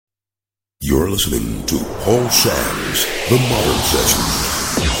You're listening to Paul Sam's The Modern Sessions.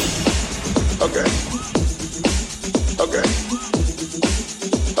 Okay.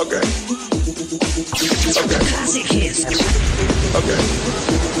 Classic hits. Okay.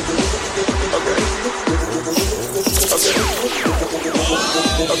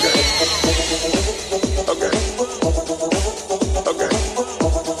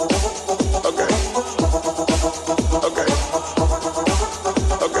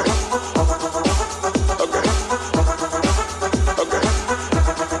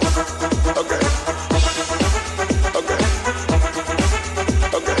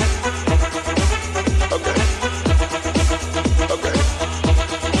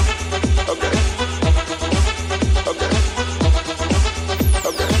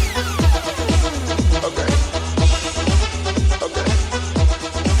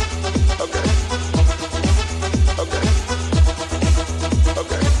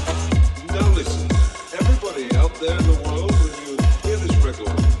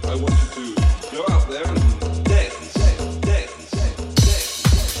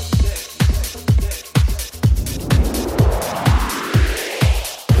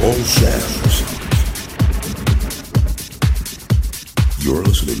 Paul Sam's. You're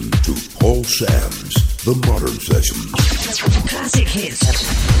listening to Paul Sam's The Modern Sessions. Classic hits.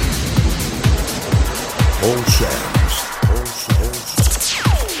 Paul Sam's.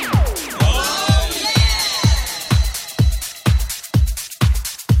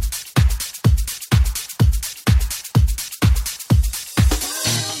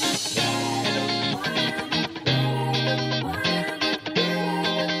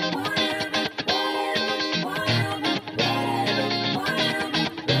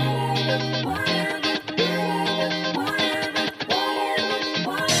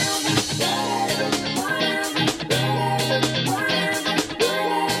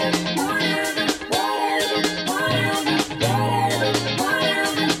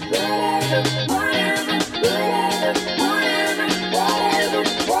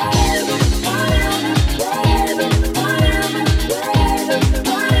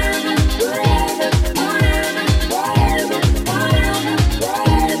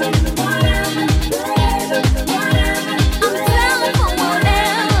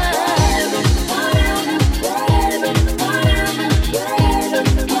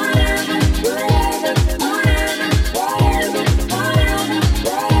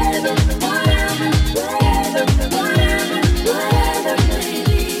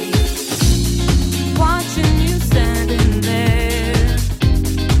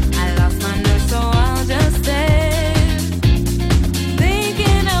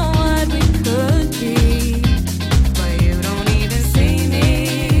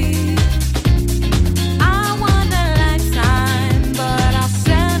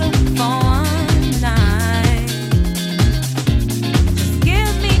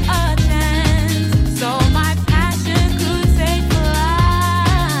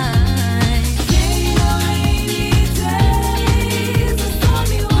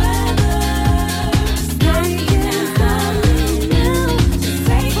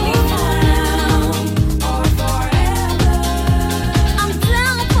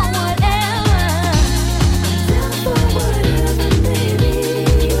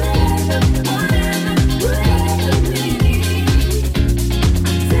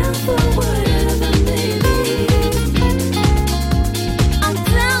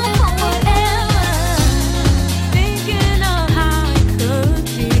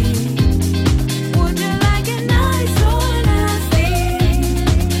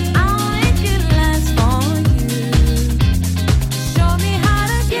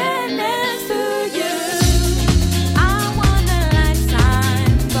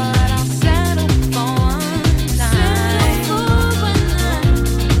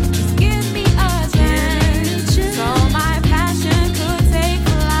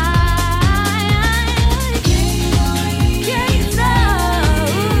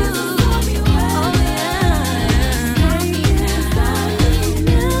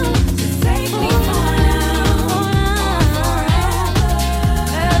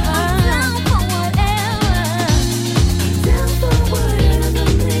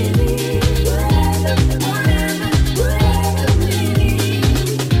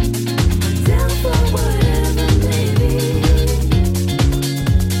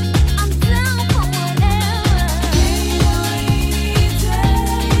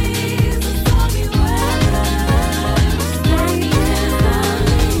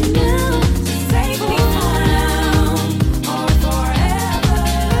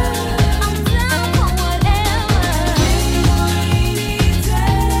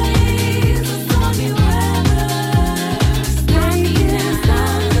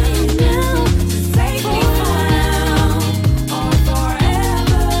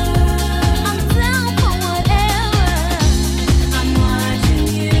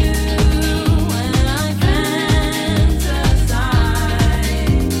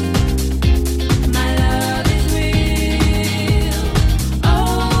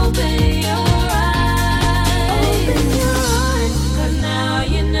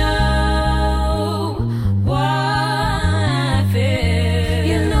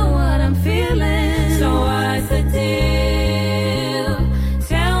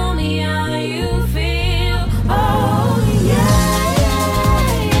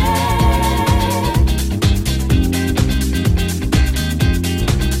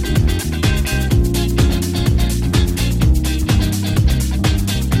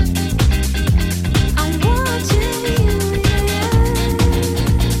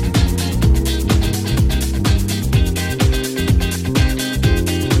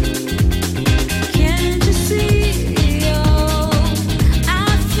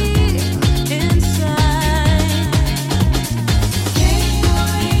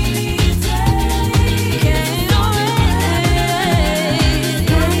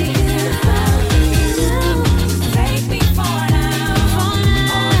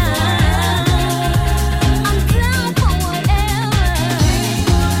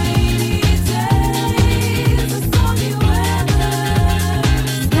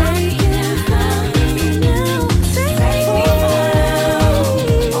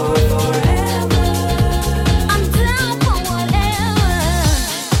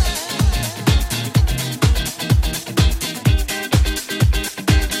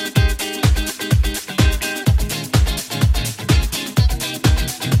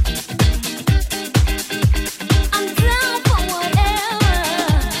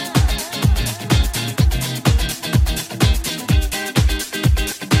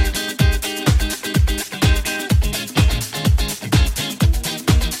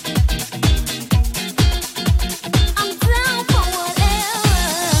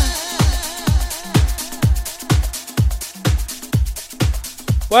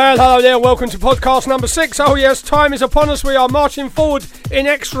 Well, hello there, welcome to podcast number 6. Oh yes, time is upon us. We are marching forward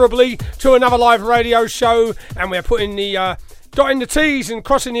inexorably to another live radio show, and we're putting the dotting the T's and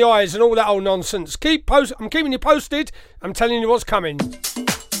crossing the I's and all that old nonsense. I'm keeping you posted. I'm telling you what's coming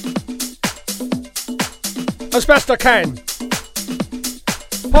as best I can.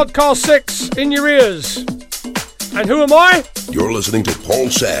 Podcast 6 in your ears. And who am I? You're listening to Paul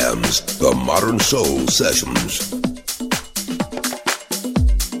Sam's The Modern Soul Sessions.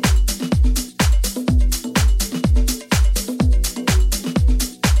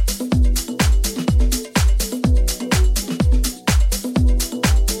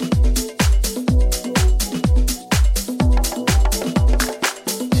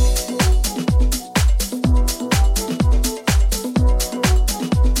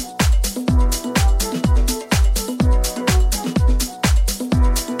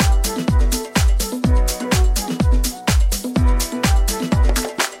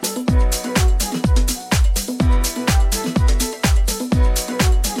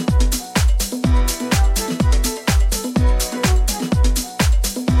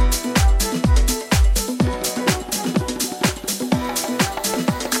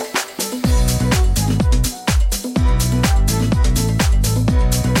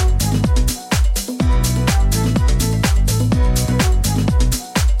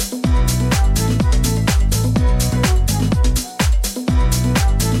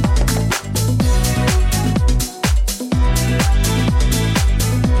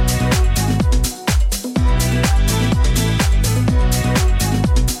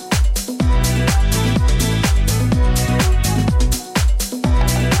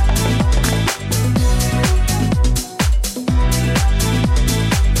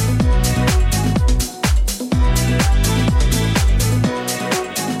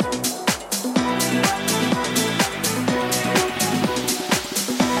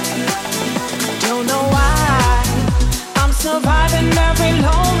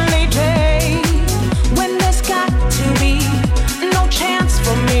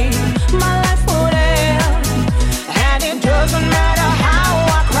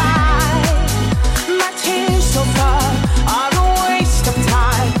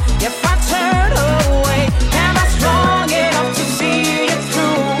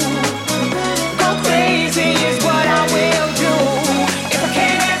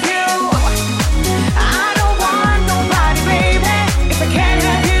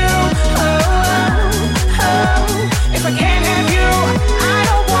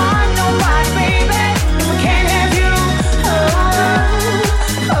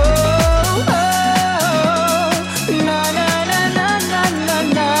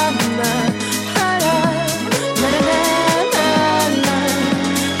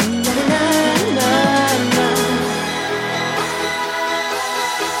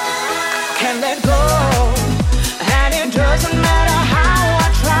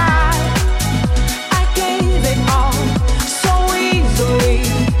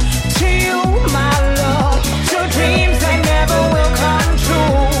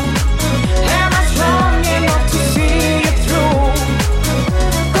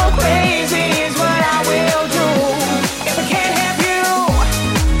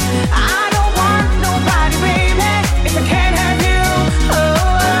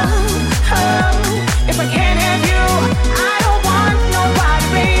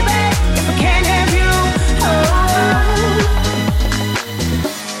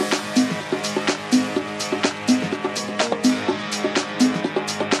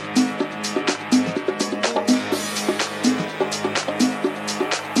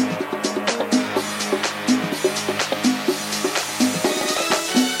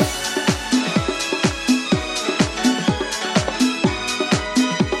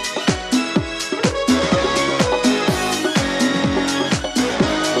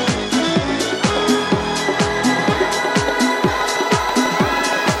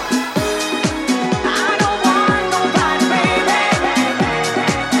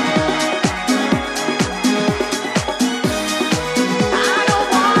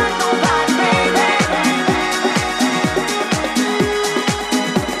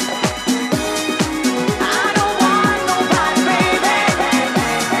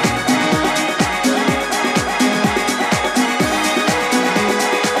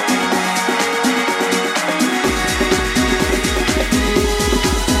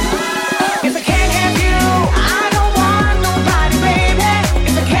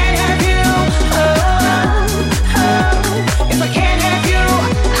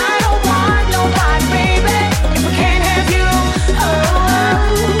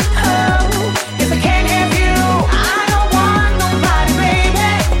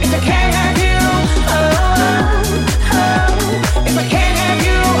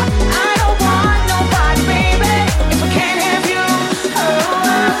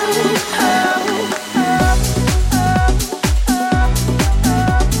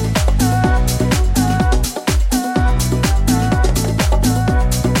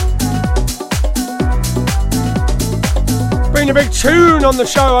 the big tune on the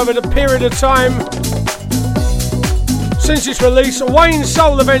show over the period of time since its release, Wayne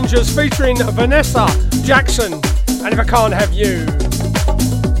Soul Avengers featuring Vanessa Jackson, and If I Can't Have You.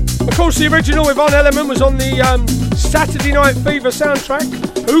 Of course, the original with Von Element was on the Saturday Night Fever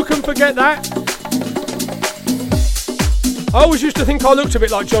soundtrack. Who can forget that? I always used to think I looked a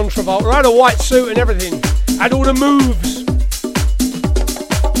bit like John Travolta. I had a white suit and everything. Had all the moves.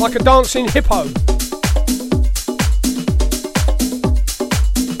 Like a dancing hippo.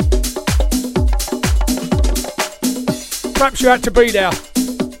 Perhaps you had to be there.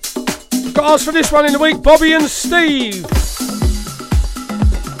 Got asked for this one in the week, Bobby and Steve.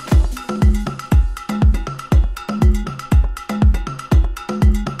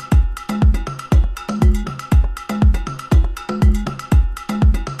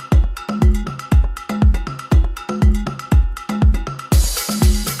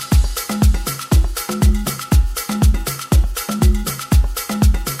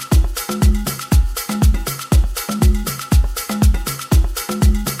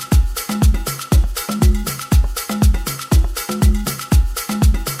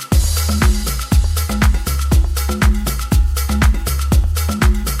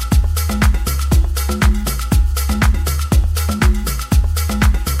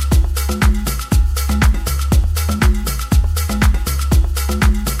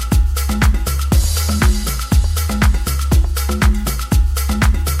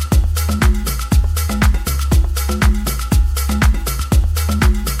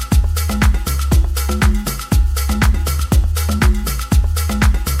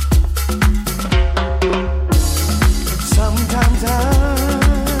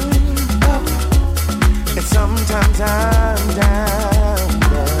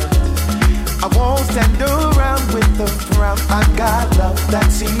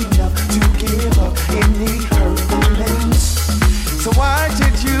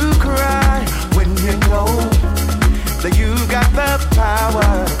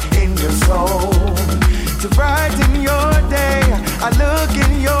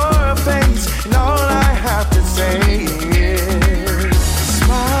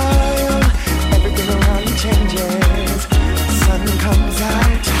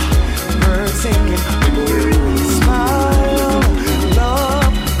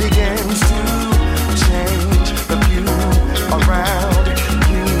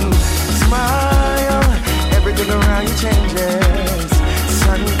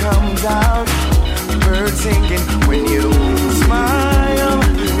 When you smile,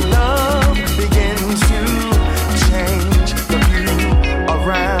 love begins to change.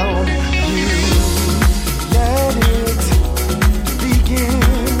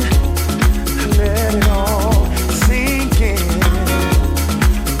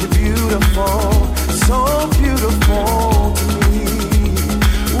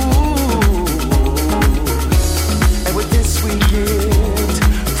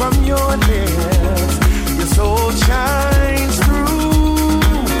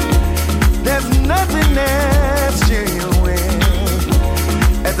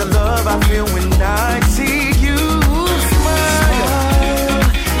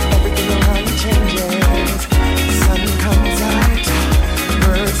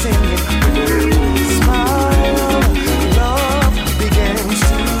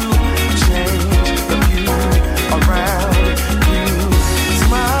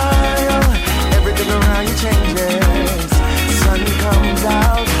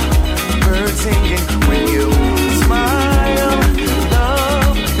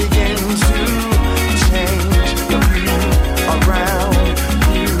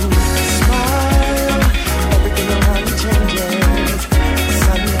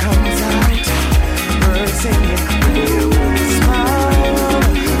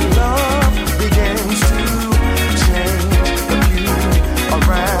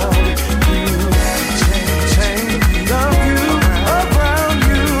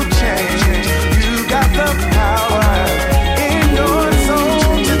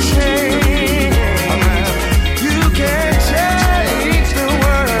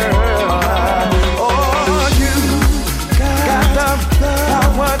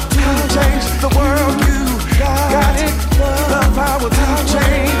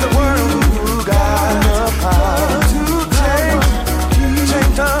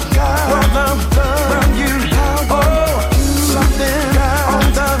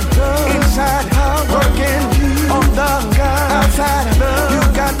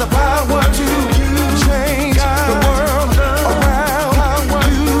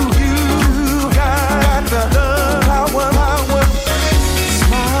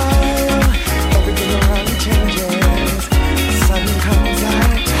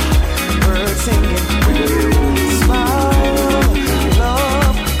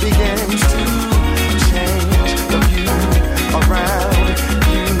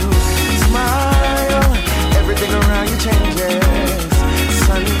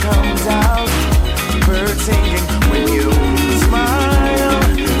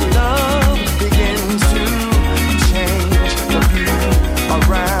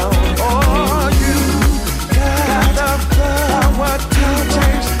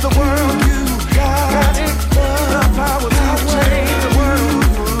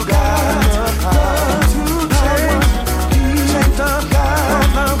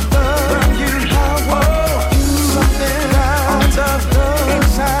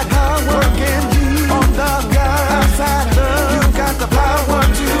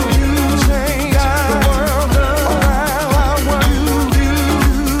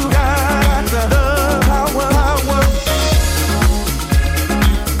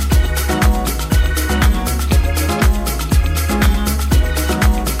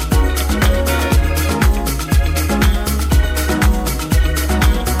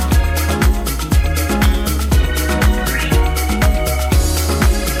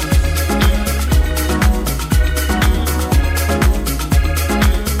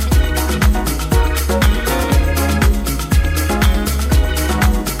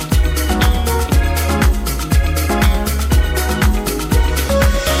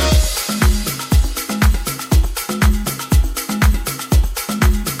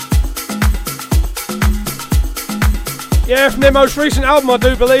 Yeah, from their most recent album, I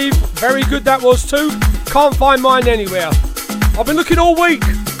do believe. Very good that was too. Can't find mine anywhere. I've been looking all week.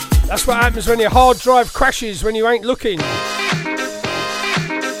 That's what happens when your hard drive crashes when you ain't looking.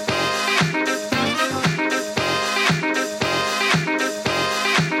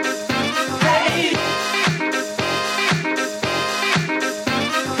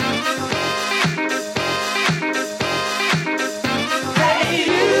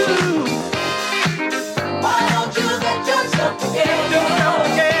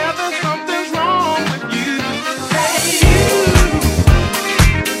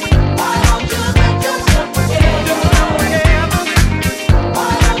 Yeah.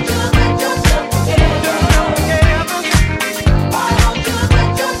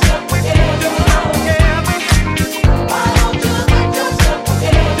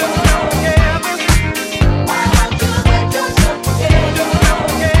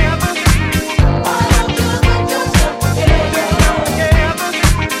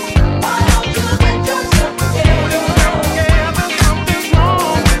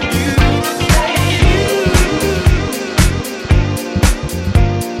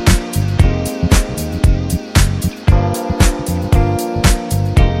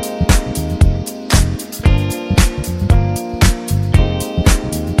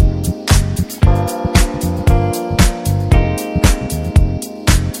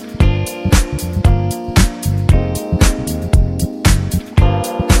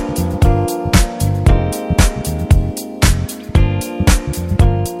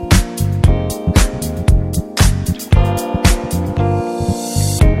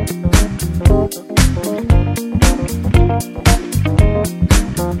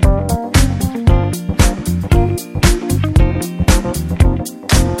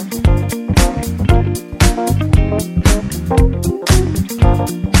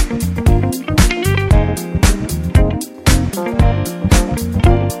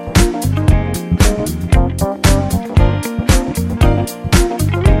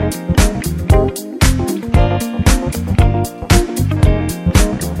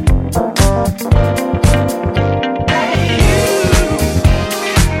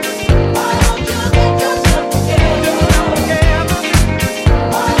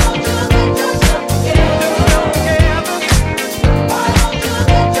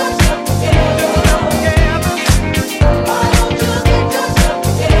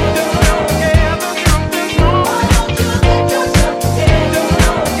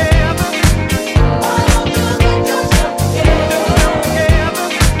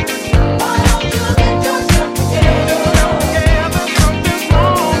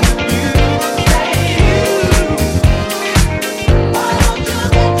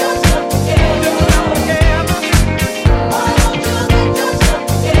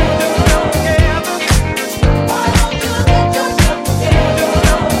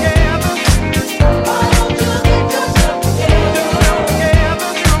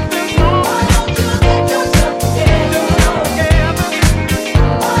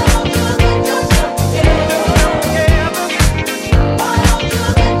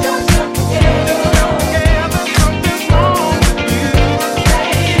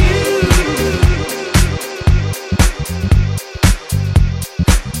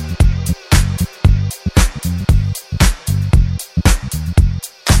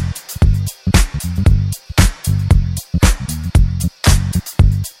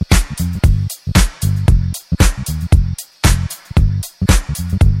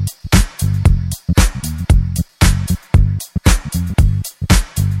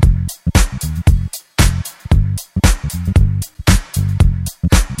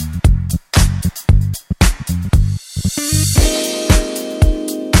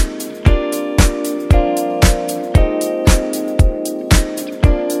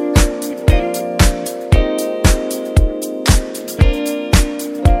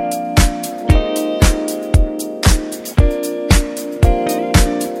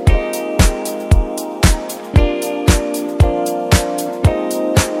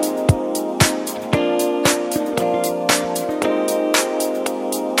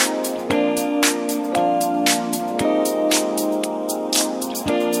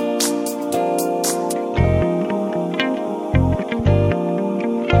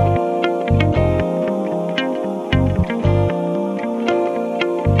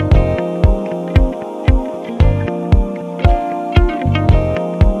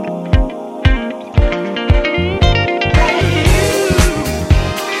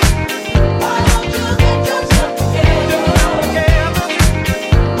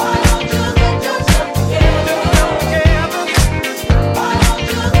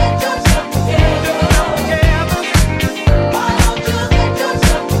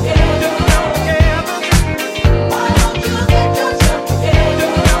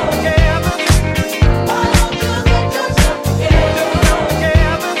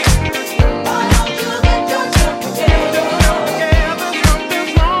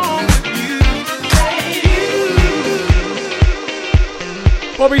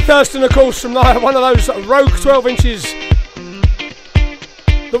 Bobby Thurston, of course, from one of those Rogue 12 inches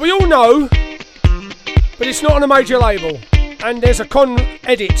that we all know, but it's not on a major label. And there's a con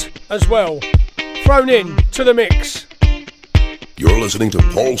edit as well, thrown in to the mix. You're listening to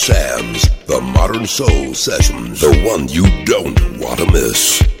Paul Sam's The Modern Soul Sessions, the one you don't want to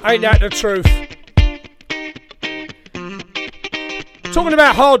miss. Ain't that the truth? Talking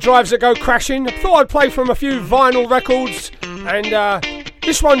about hard drives that go crashing, I thought I'd play from a few vinyl records, and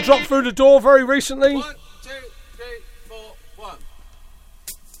this one dropped through the door very recently. 1, 2, 3, 4, 1.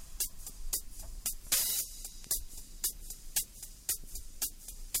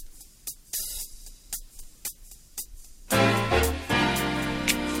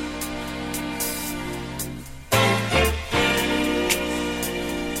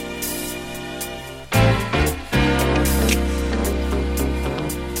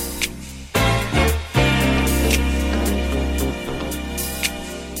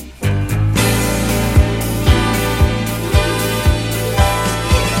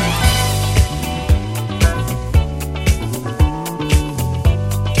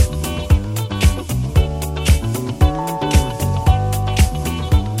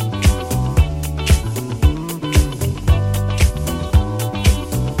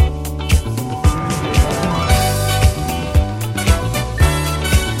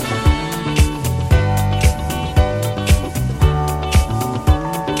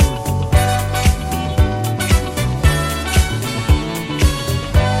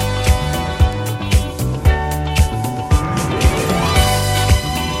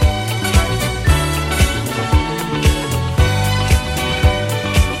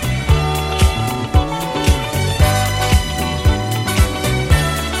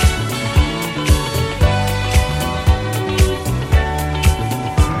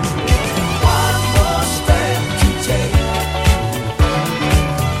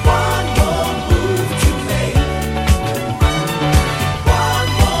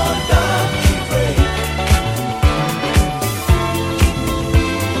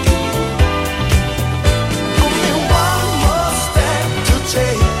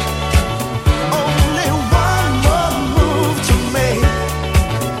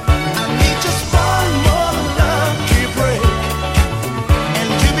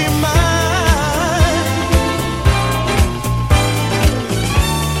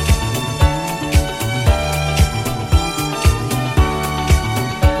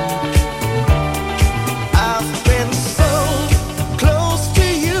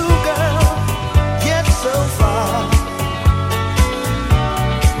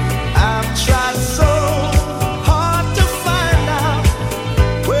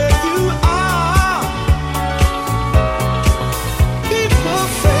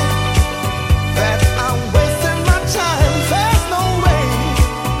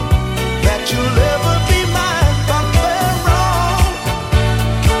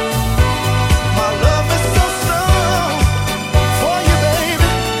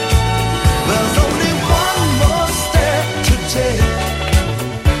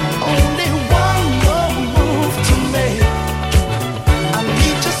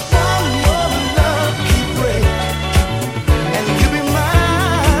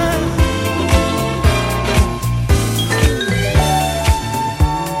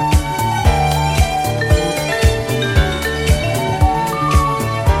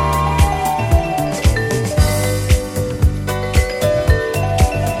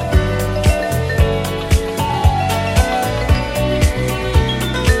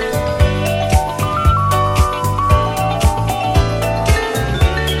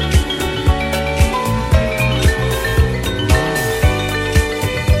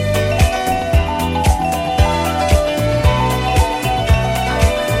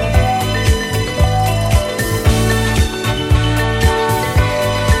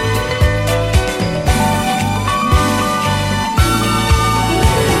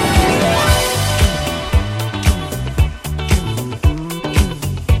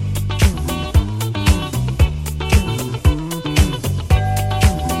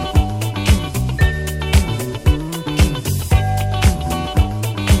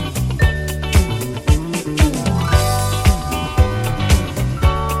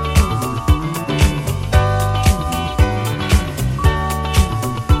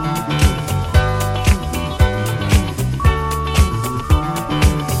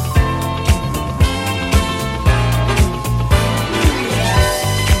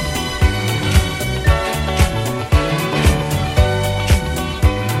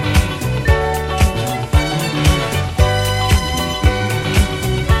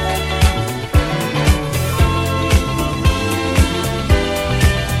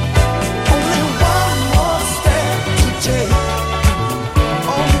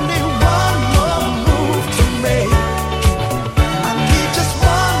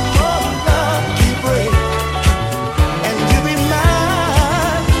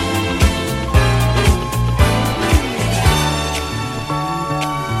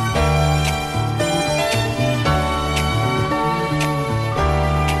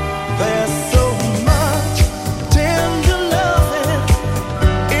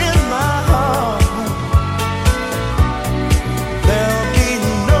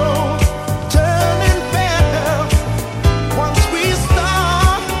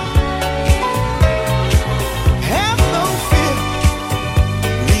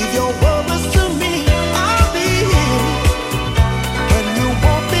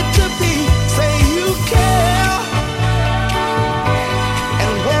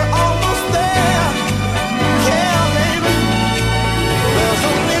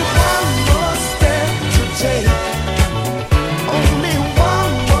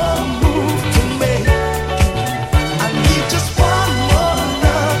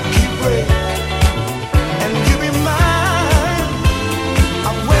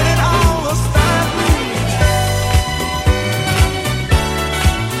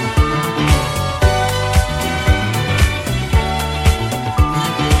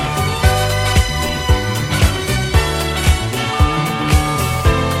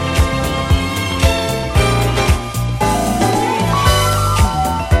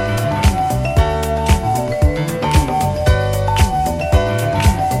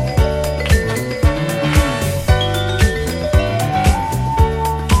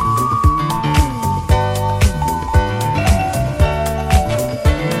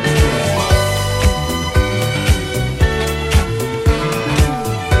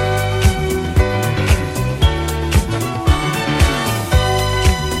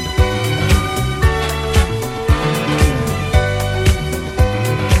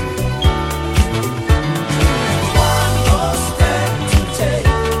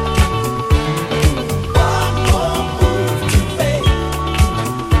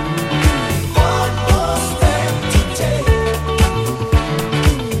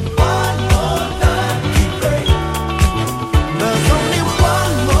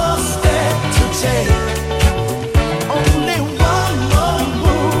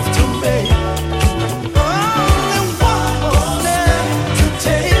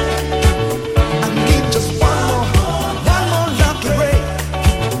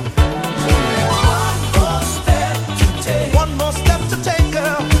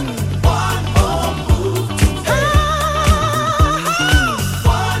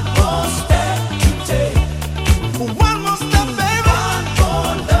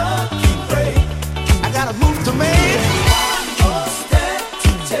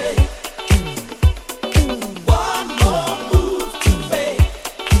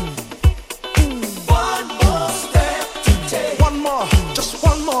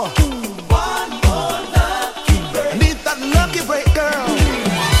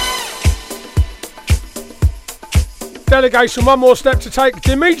 delegation, one more step to take.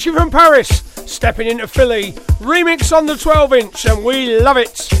 Dimitri from Paris, stepping into Philly. Remix on the 12-inch, and we love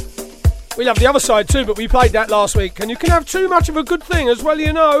it. We love the other side too, but we played that last week. And you can have too much of a good thing as well,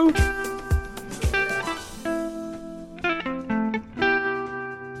 you know.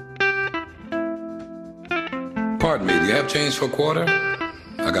 Pardon me, do you have change for a quarter?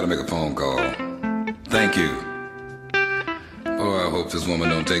 I gotta make a phone call. Thank you. Oh, I hope this woman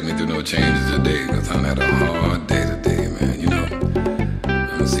don't take me through no changes today, because I had a hard day today, man. You know, I'm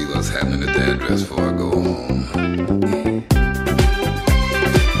gonna see what's happening at the address before I go home.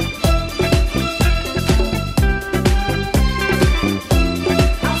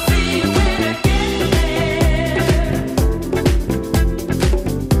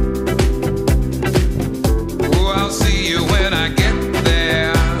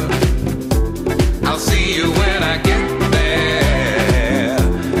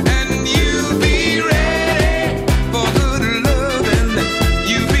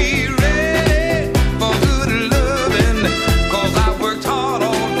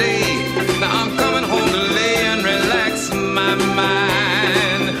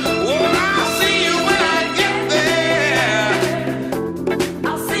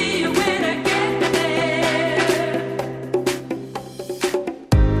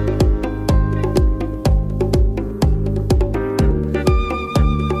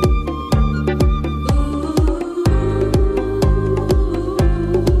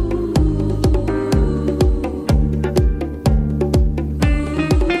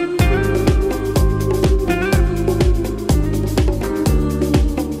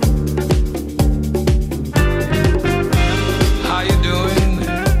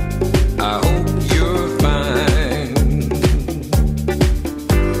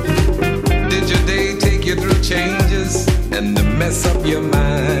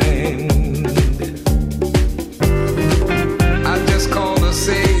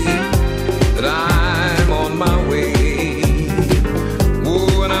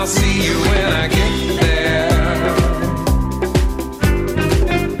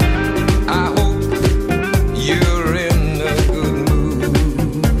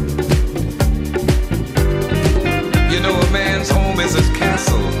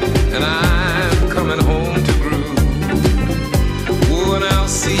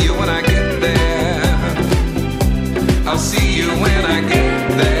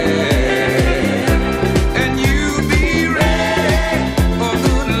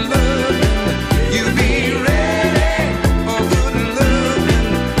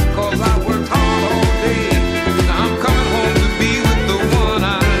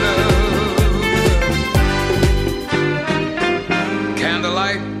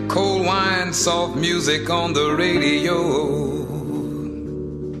 On the radio,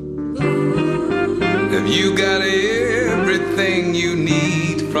 if you got everything you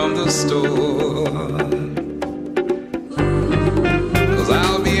need from the store, 'cause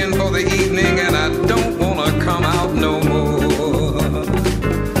I'll be in for the evening and I don't wanna come out no more.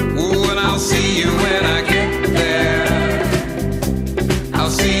 Ooh, and I'll see you when I get there. I'll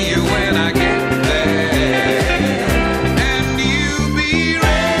see you when I get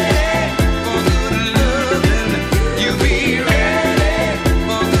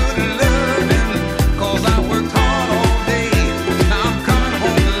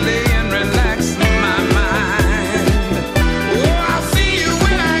my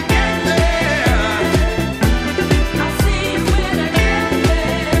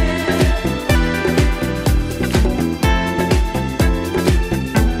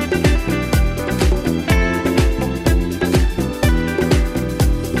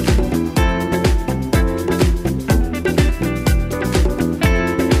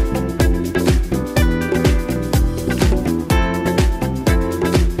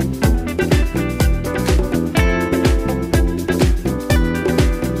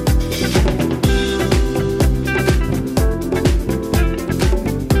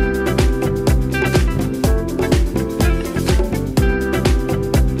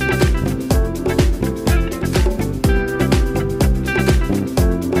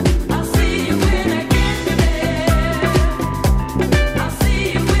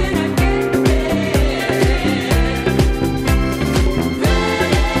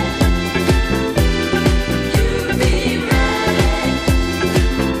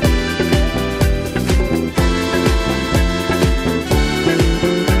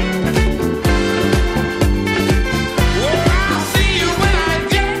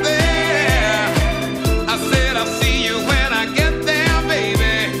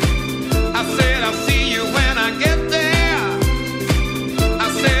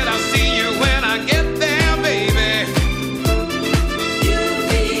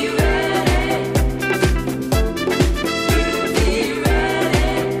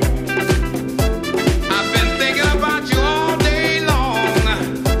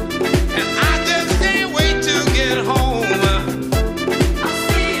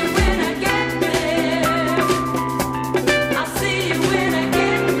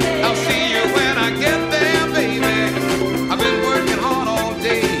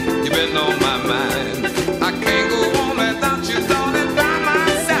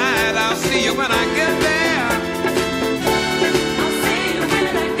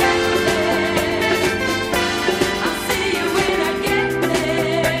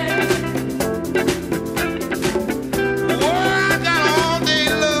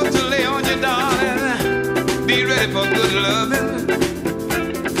ready for good loving.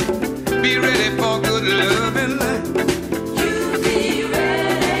 Be ready for good loving. You be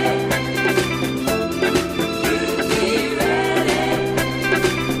ready. You be ready.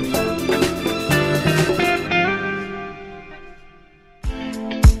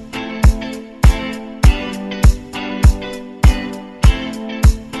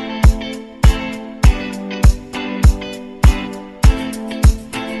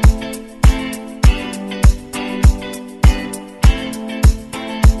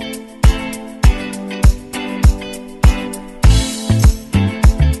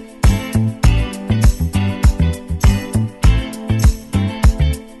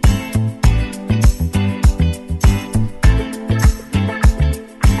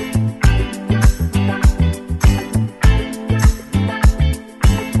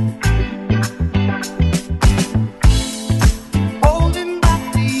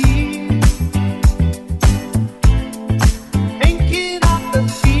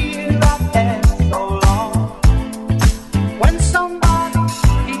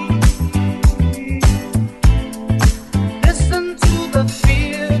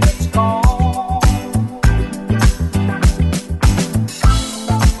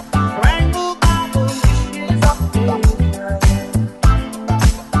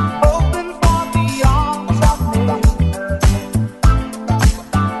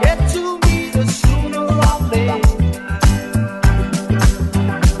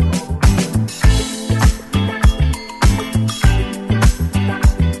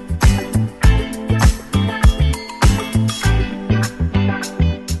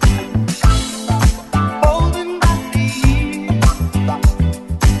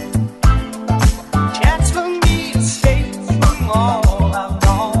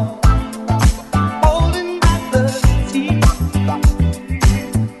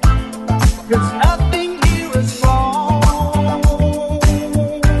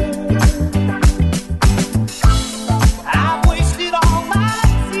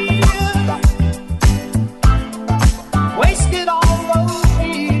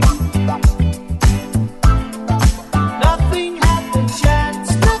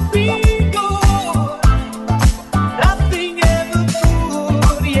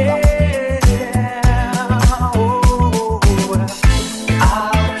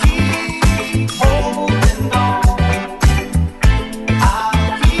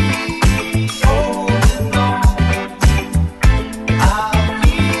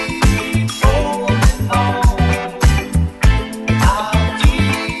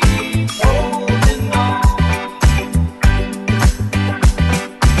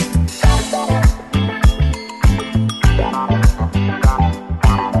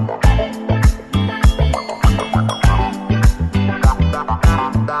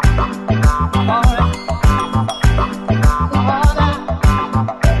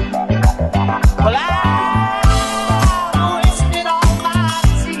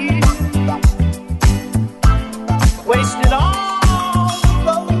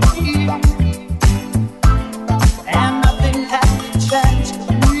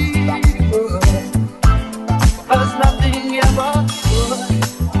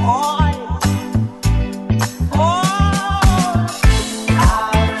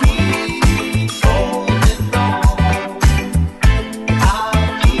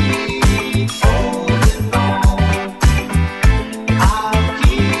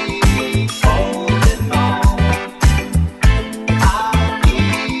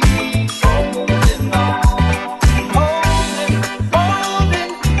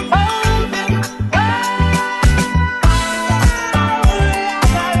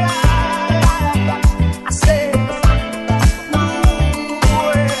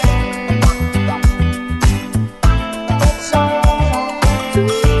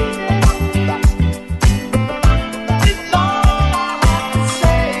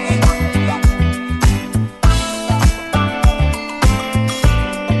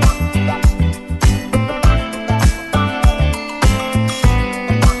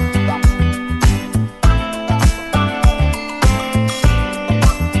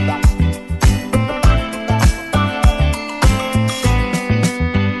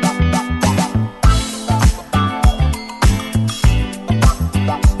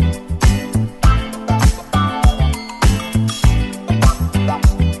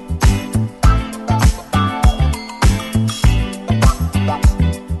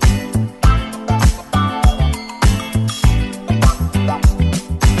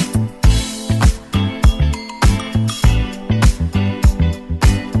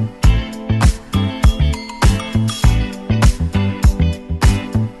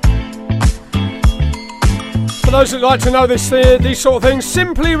 those that like to know these sort of things,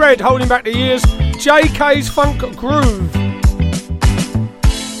 Simply Red, holding back the years, JK's Funk Groove.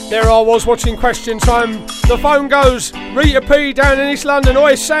 There I was watching Question Time. The phone goes, Rita P down in East London.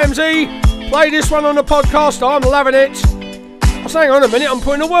 Oi, Sam Z, play this one on the podcast, I'm loving it. I was saying, hang on a minute, I'm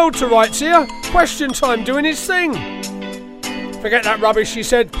putting the world to rights here. Question Time doing his thing. Forget that rubbish, she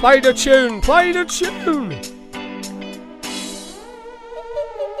said, play the tune, play the tune.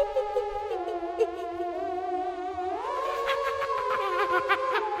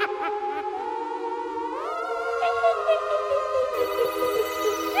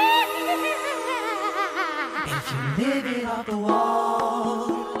 Living off the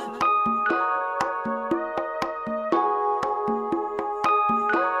wall.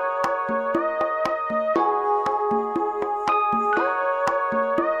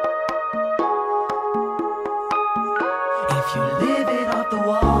 If you live it off the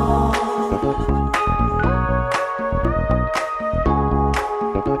wall.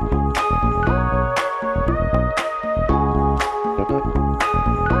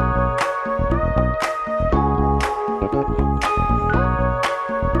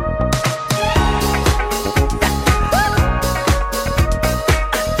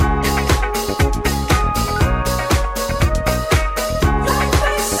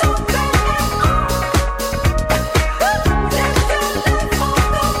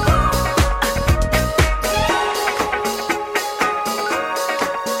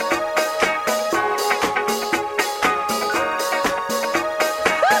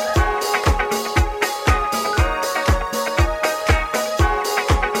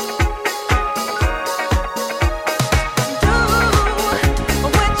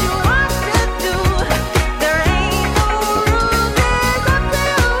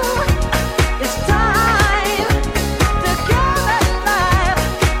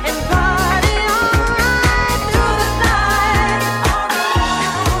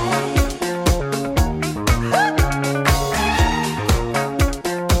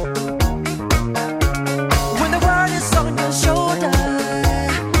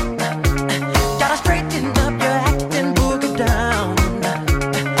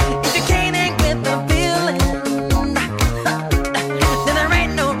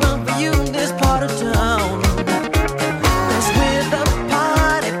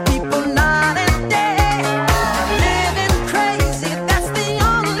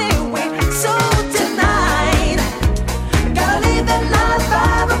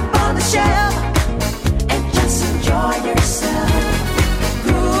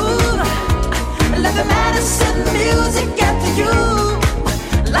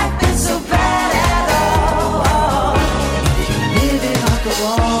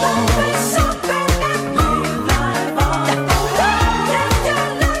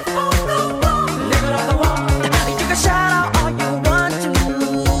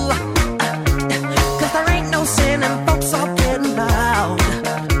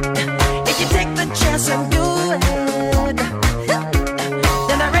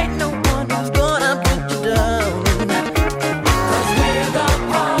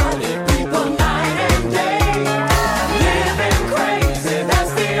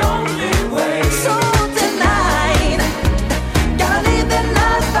 That's the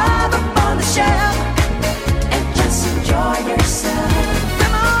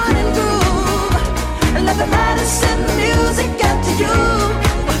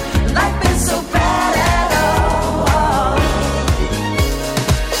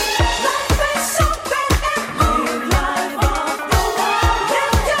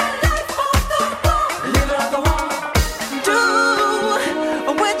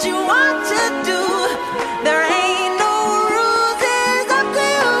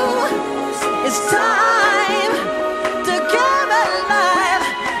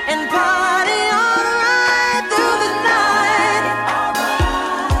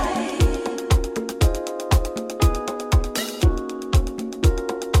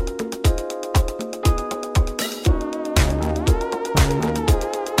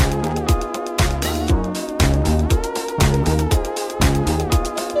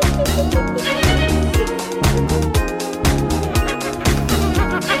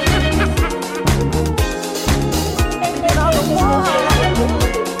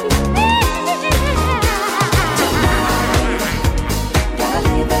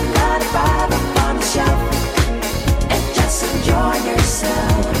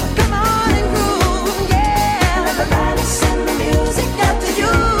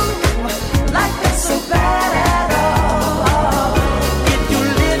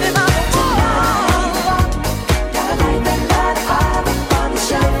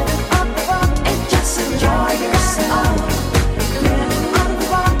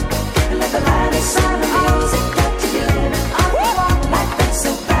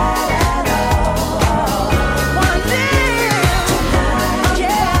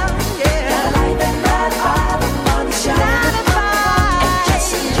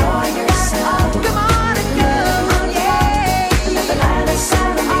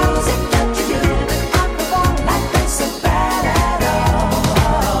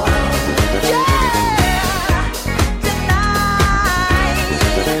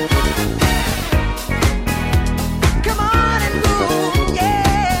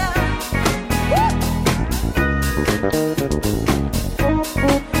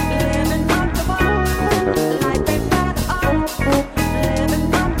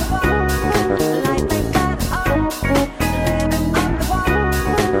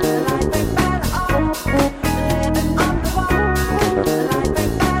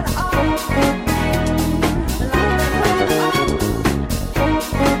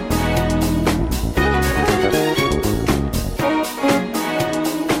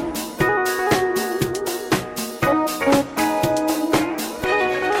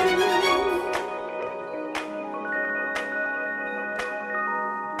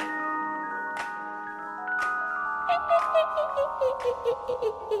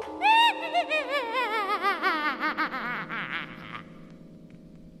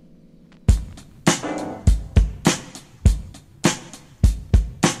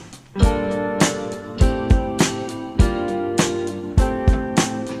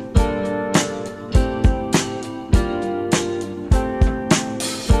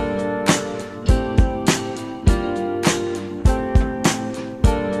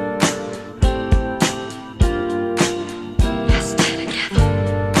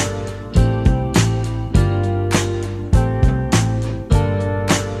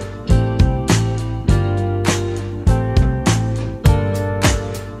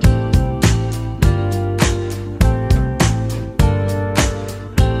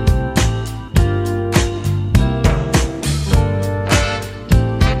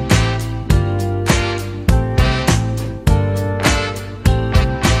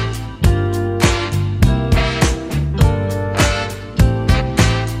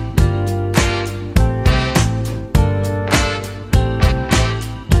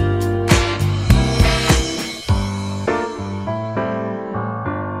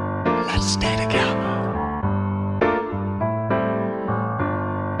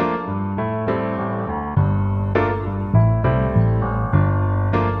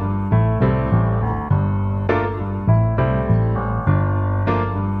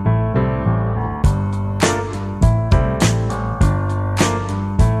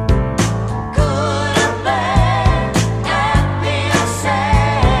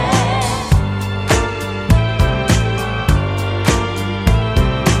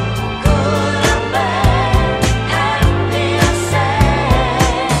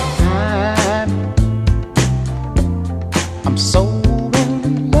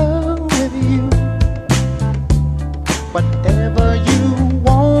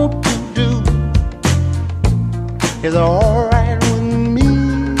is alright with me,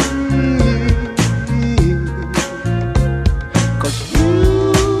 'cause you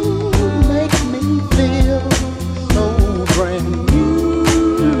make me feel so brand new.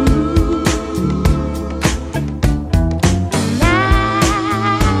 And I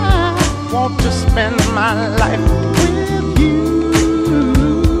want to spend my life with you.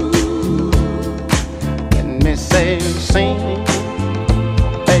 Let me say, sing,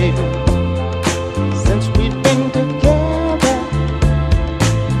 baby. Since we've been together,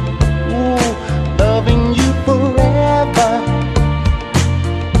 ooh, loving you forever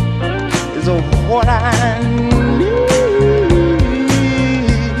is what I need.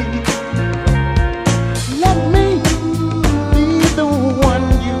 Let me be the one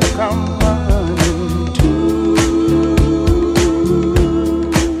you come running to.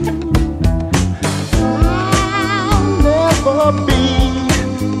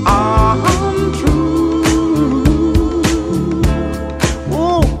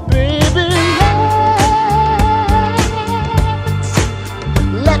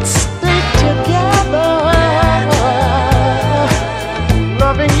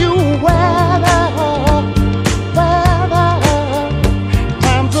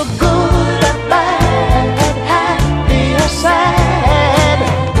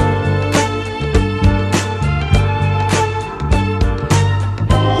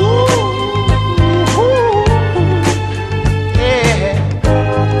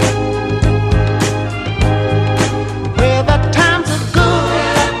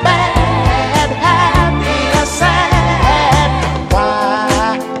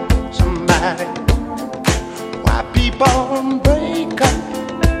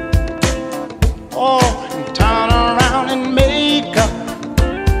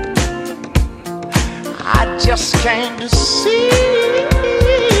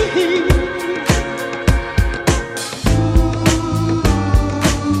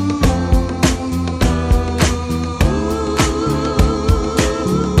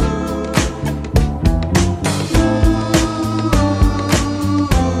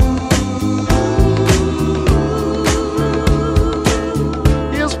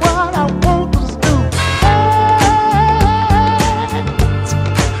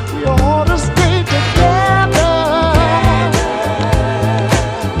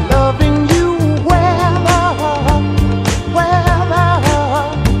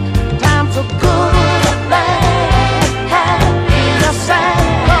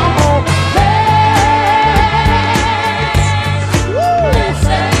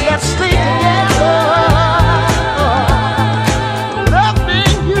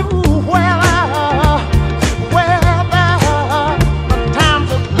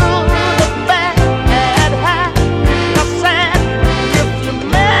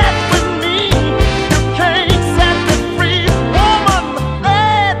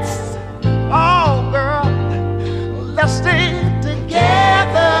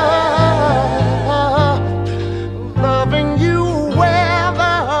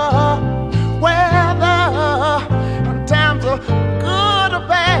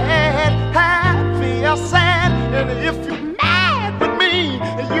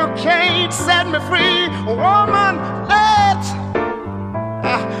 me free, woman. Let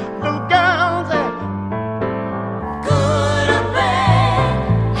little girls Good or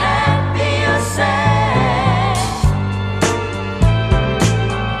bad, happy or sad.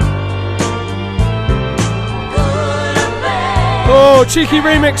 Good or bad. Oh, cheeky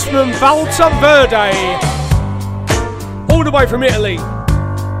remix from Valta Verde. All the way from Italy.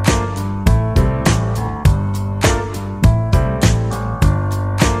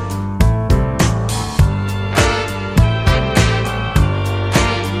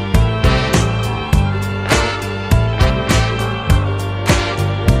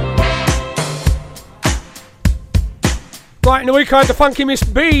 Right, in the week I had the funky Miss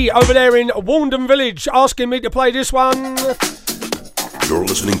B over there in Walden Village asking me to play this one. You're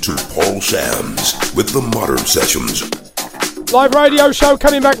listening to Paul Sams with the Modern Sessions. Live radio show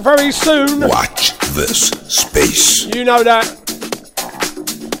coming back very soon. Watch this space. You know that.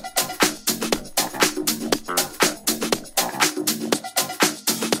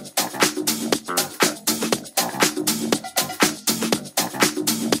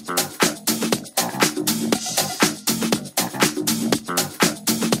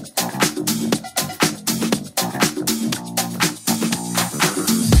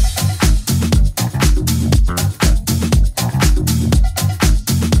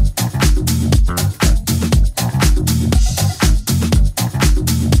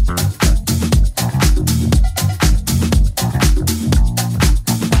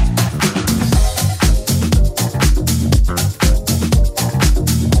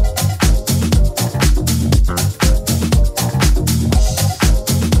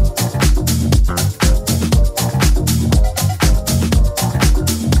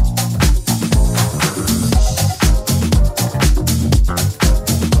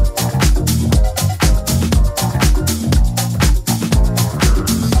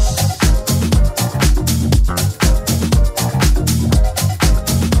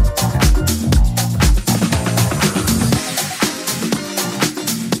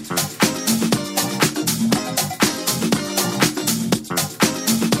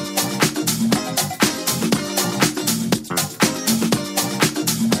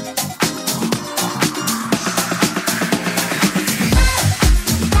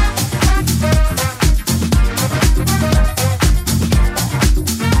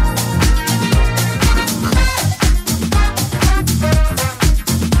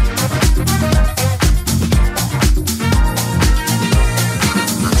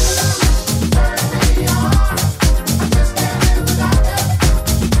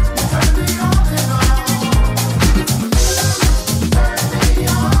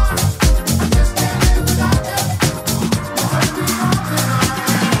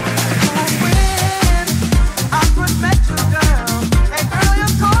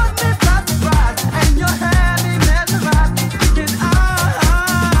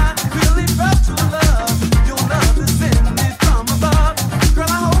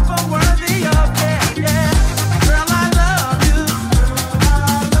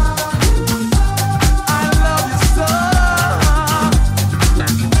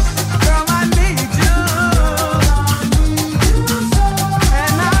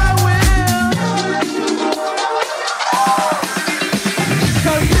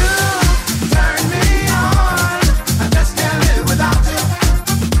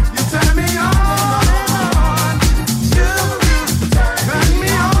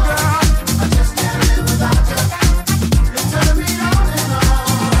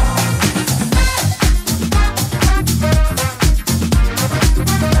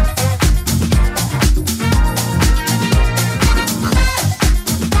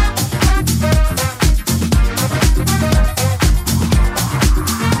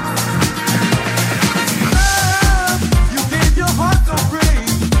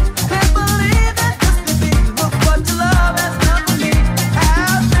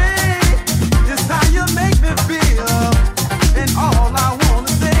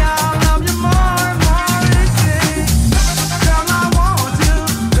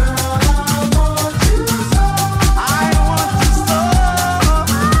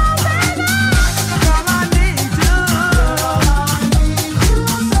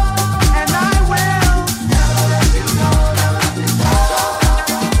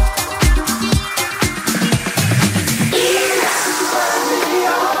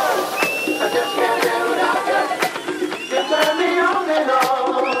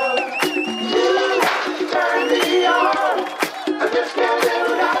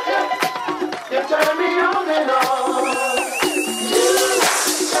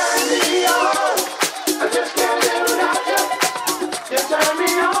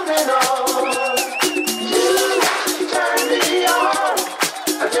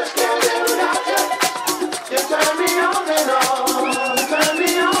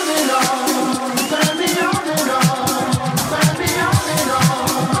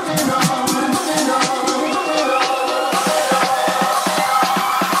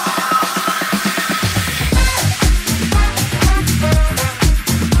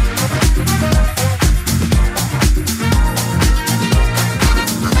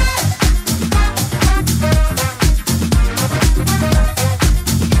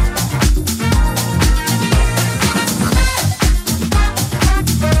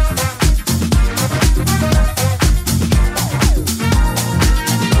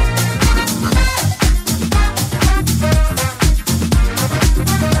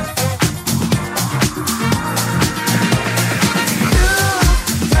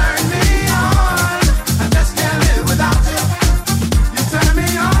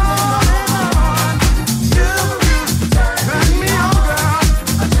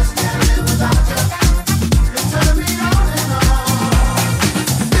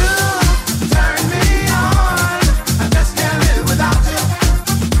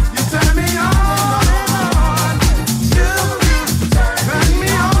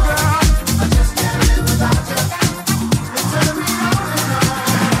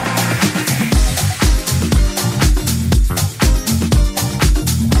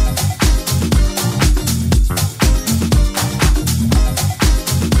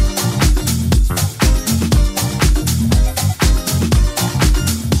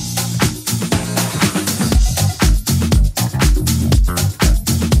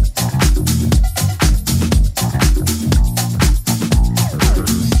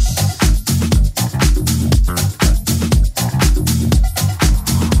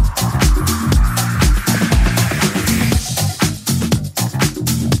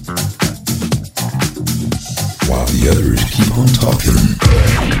 keep on talking.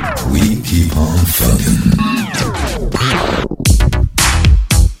 We keep on fucking.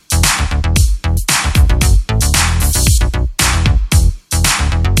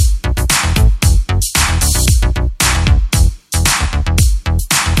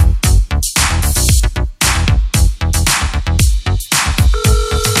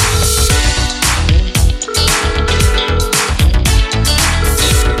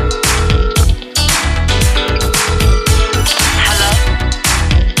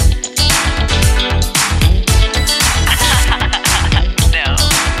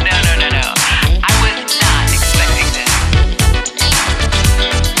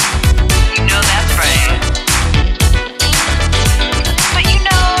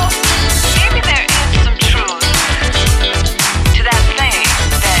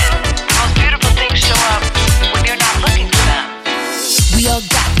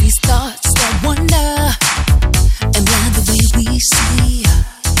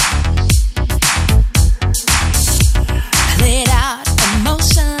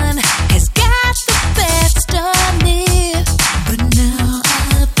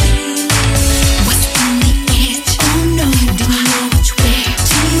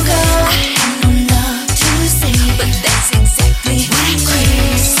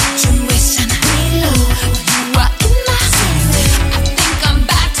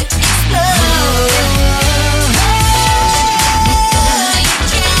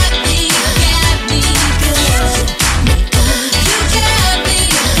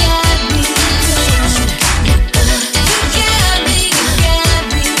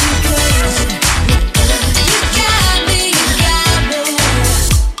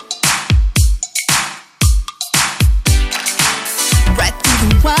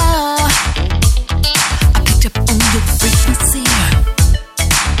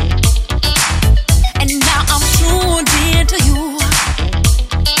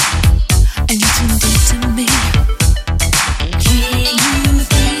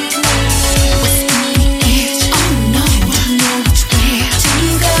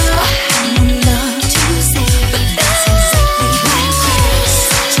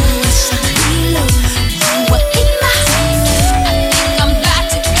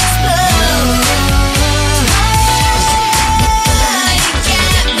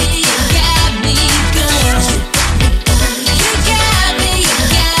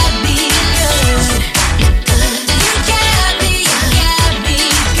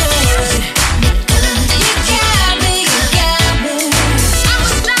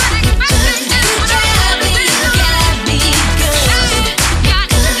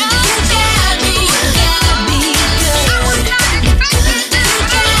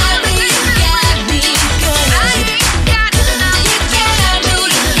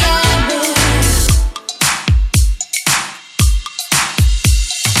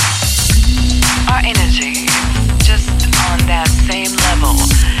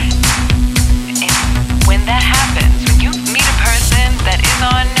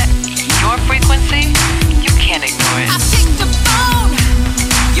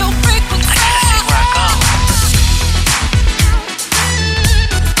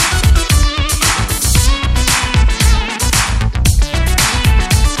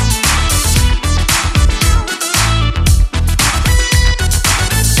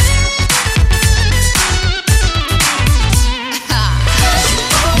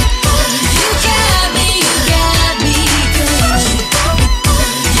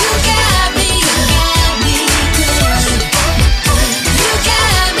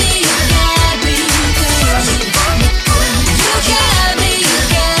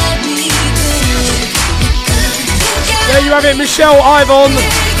 Michelle Ivon,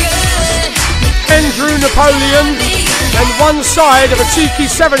 Andrew Napoleon, and one side of a cheeky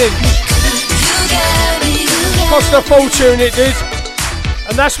 7-inch. Cost a fortune it did,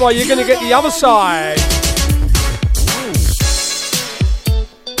 and that's why you're going to get the other side.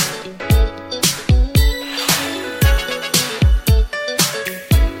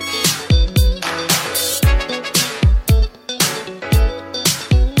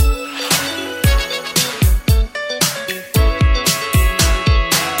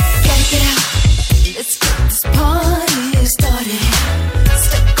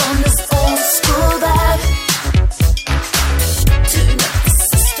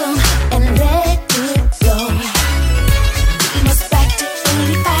 And let it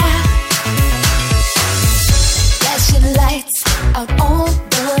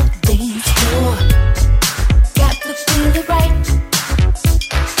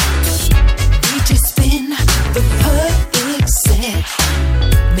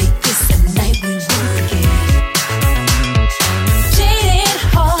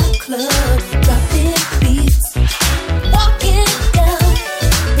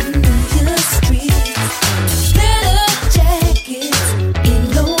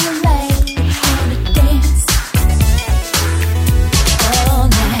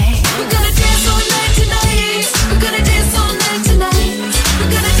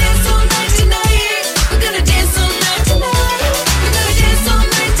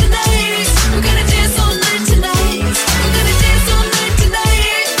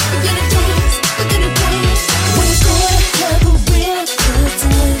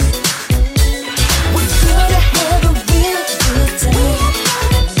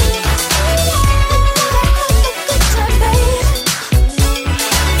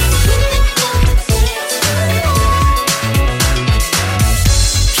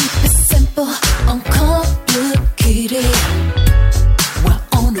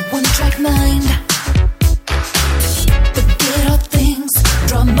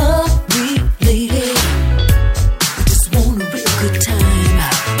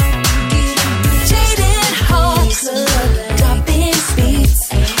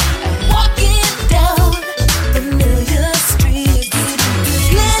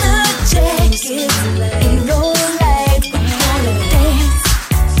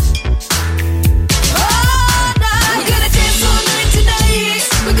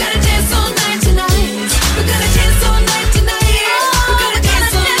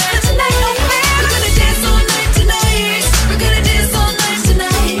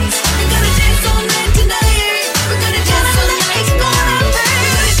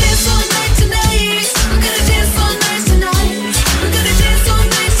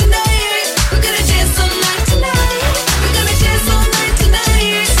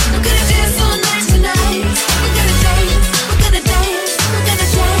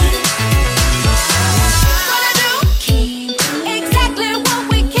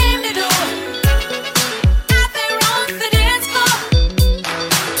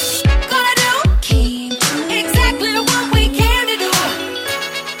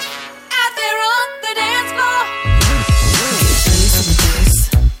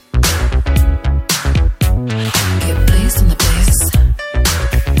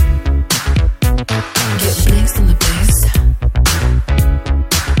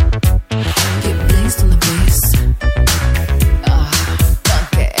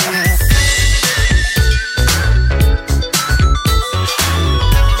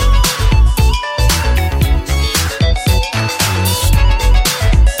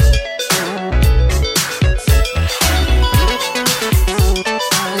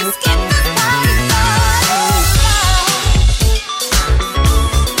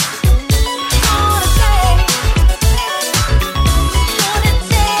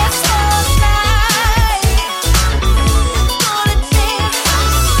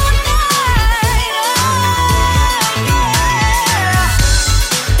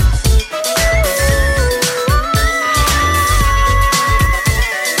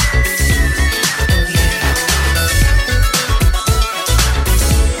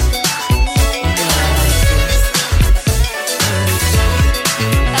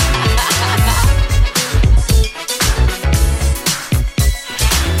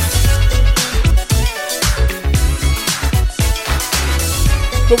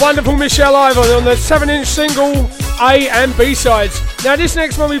The wonderful Michelle Ivan on the 7-inch single A and B sides. Now this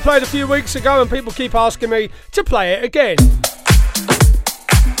next one we played a few weeks ago and people keep asking me to play it again.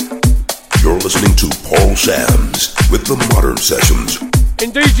 You're listening to Paul Sams with the Modern Sessions.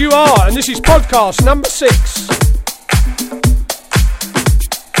 Indeed you are, and this is podcast number 6.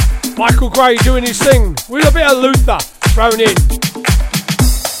 Michael Gray doing his thing with a bit of Luther thrown in.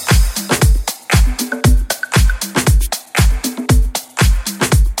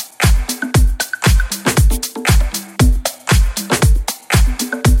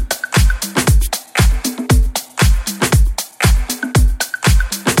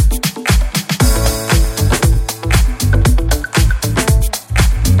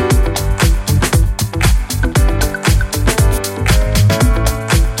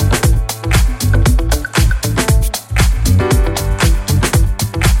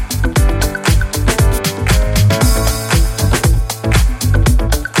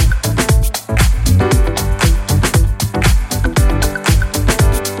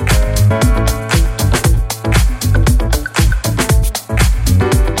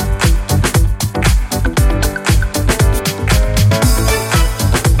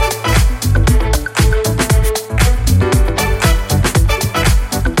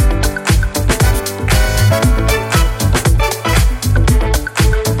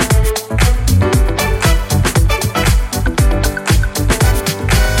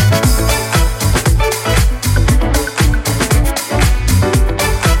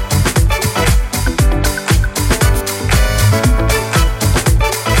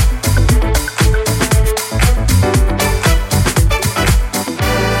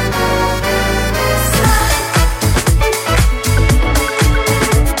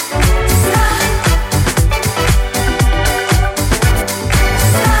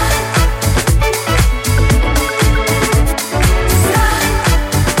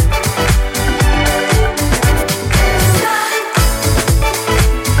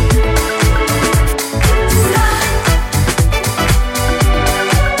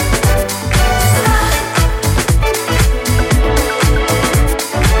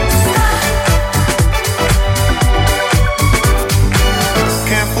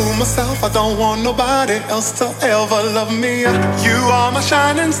 Else to ever love me. You are my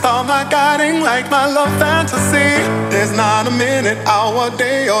shining star, my guiding light, my love fantasy. There's not a minute, hour,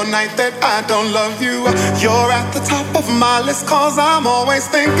 day or night that I don't love you. You're at the top of my list, cause I'm always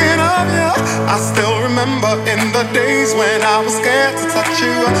thinking of you. I still remember in the days when I was scared to touch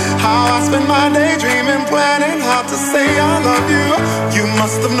you, how I spent my day dreaming, planning how to say I love you. You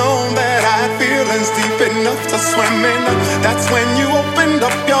must have known that I had feelings deep enough to swim in. That's when you opened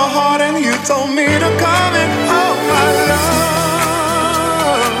up your heart and you told me to come in. Oh my love,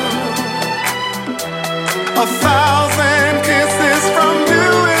 1,000 kisses from you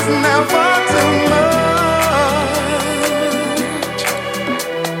is never too much.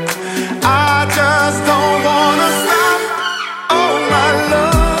 I just don't wanna stop. Oh my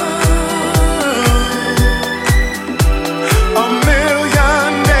love,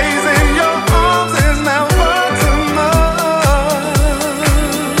 1,000,000 days in your arms is never too much.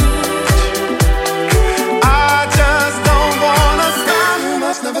 I just don't wanna stop.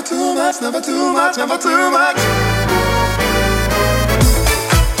 Never too much, never too much, never too much.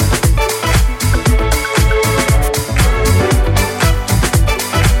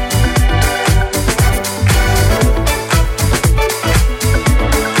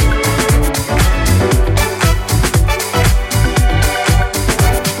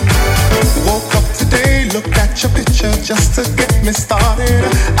 Woke up today, looked at your picture just to get me started.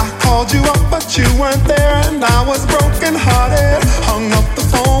 I called you up, but you weren't there, and I was broken hearted. Hung up the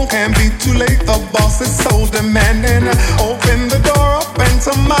phone, can't be too late. The boss is so demanding. Open the door up, and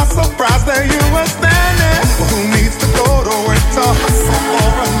to my surprise, there you were standing. Well, who needs to go to work to hustle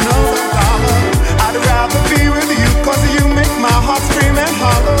for another dollar? I'd rather be with you, cause you make my heart scream and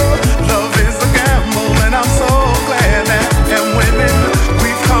holler. Love is a gamble, and I'm so glad that I'm winning.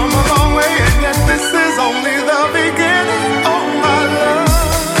 We've come a long way, and yet this is only the beginning. Oh my love,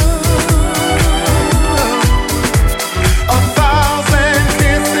 1,000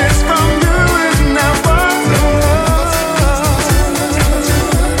 kisses from you is never too much.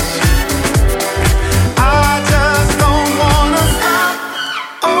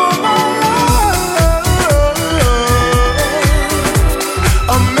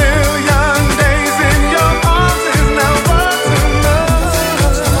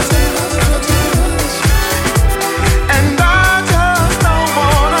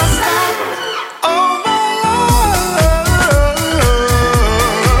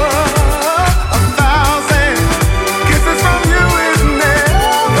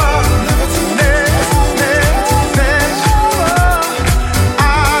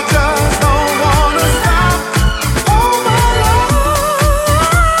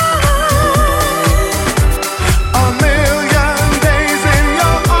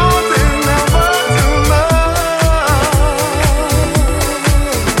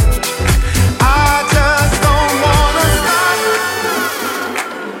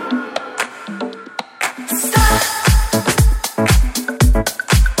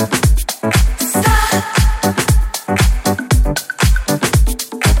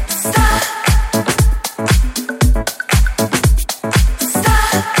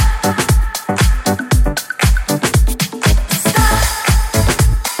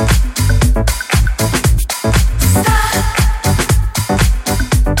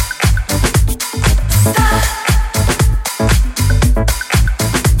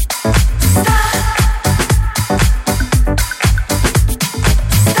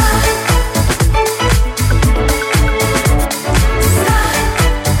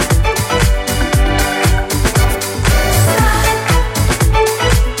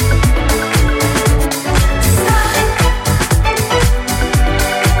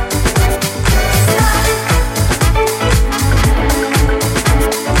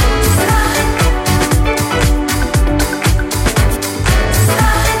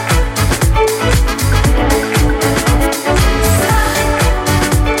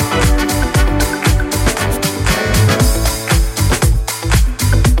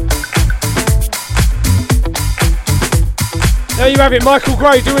 There you have it, Michael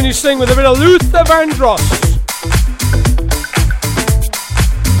Gray doing his thing with a bit of Luther Vandross.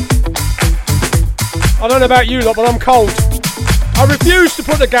 I don't know about you lot, but I'm cold. I refuse to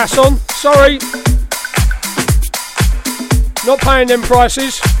put the gas on. Sorry. Not paying them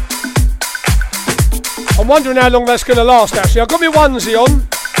prices. I'm wondering how long that's going to last, actually. I've got my onesie on.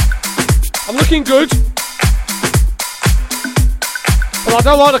 I'm looking good. But I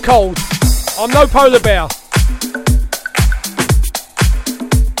don't like the cold. I'm no polar bear.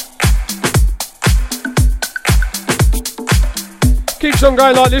 Keeps on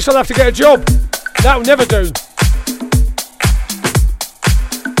going like this, I'll have to get a job. That'll never do.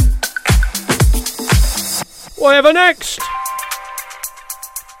 Whatever next?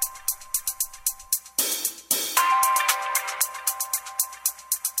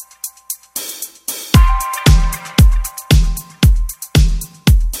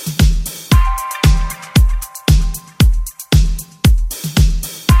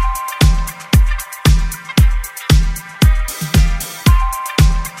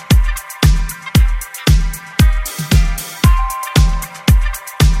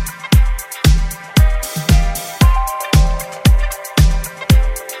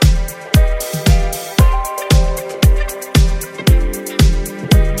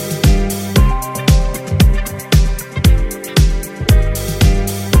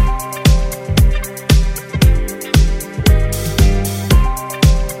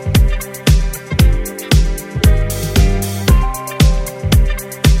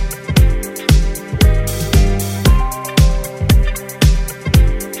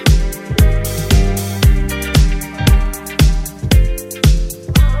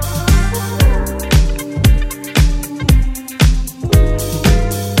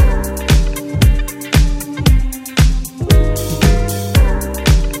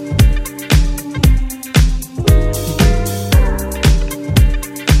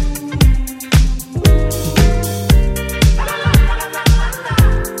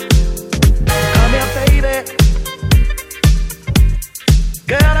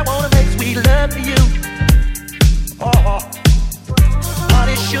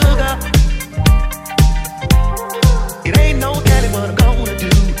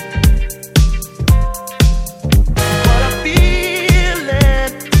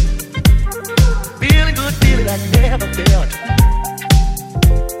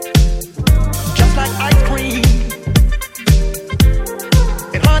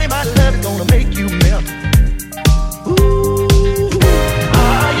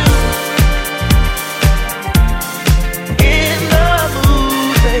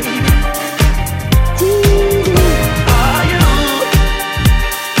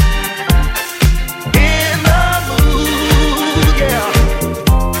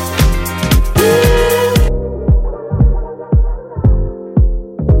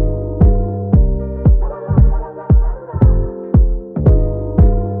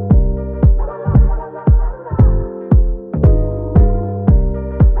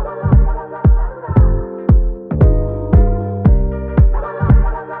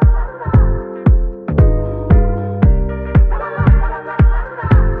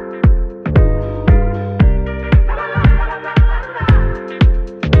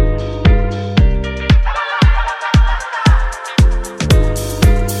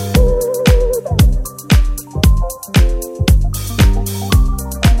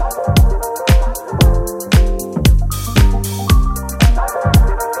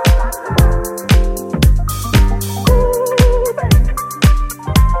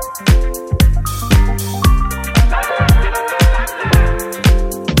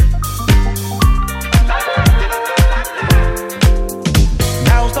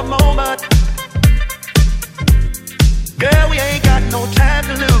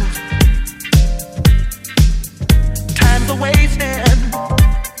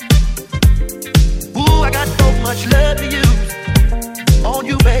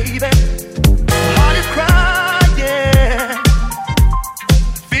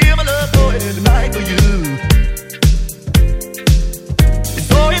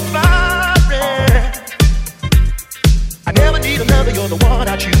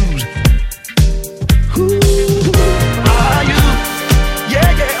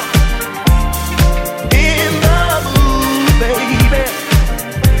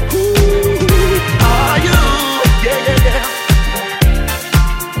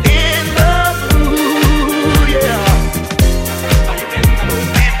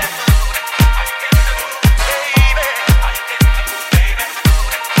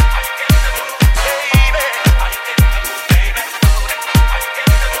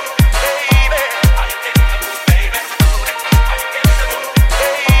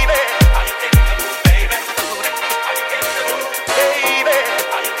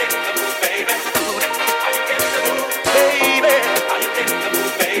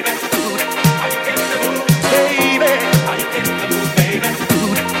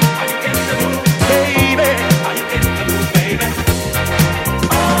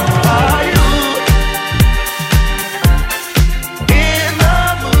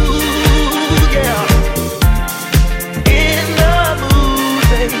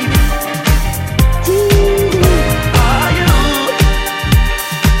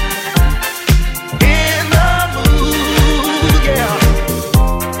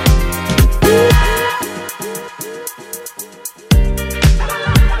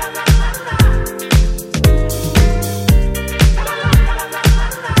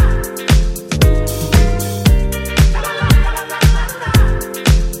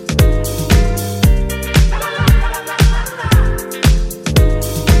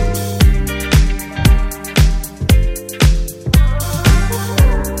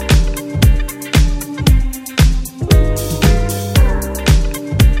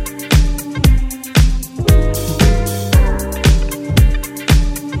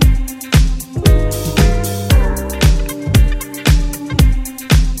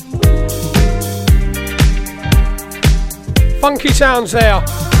 funky sounds there.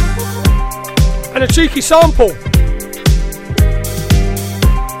 And a cheeky sample.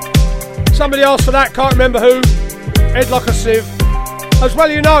 Somebody asked for that, can't remember who. Head like a sieve. As well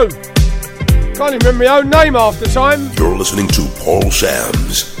you know. Can't even remember my own name half the time. You're listening to Paul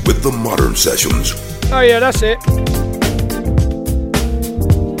Sams with the Modern Sessions. Oh yeah, that's it.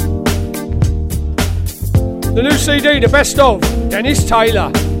 The new CD, the best of Dennis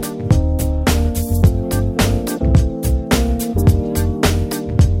Taylor.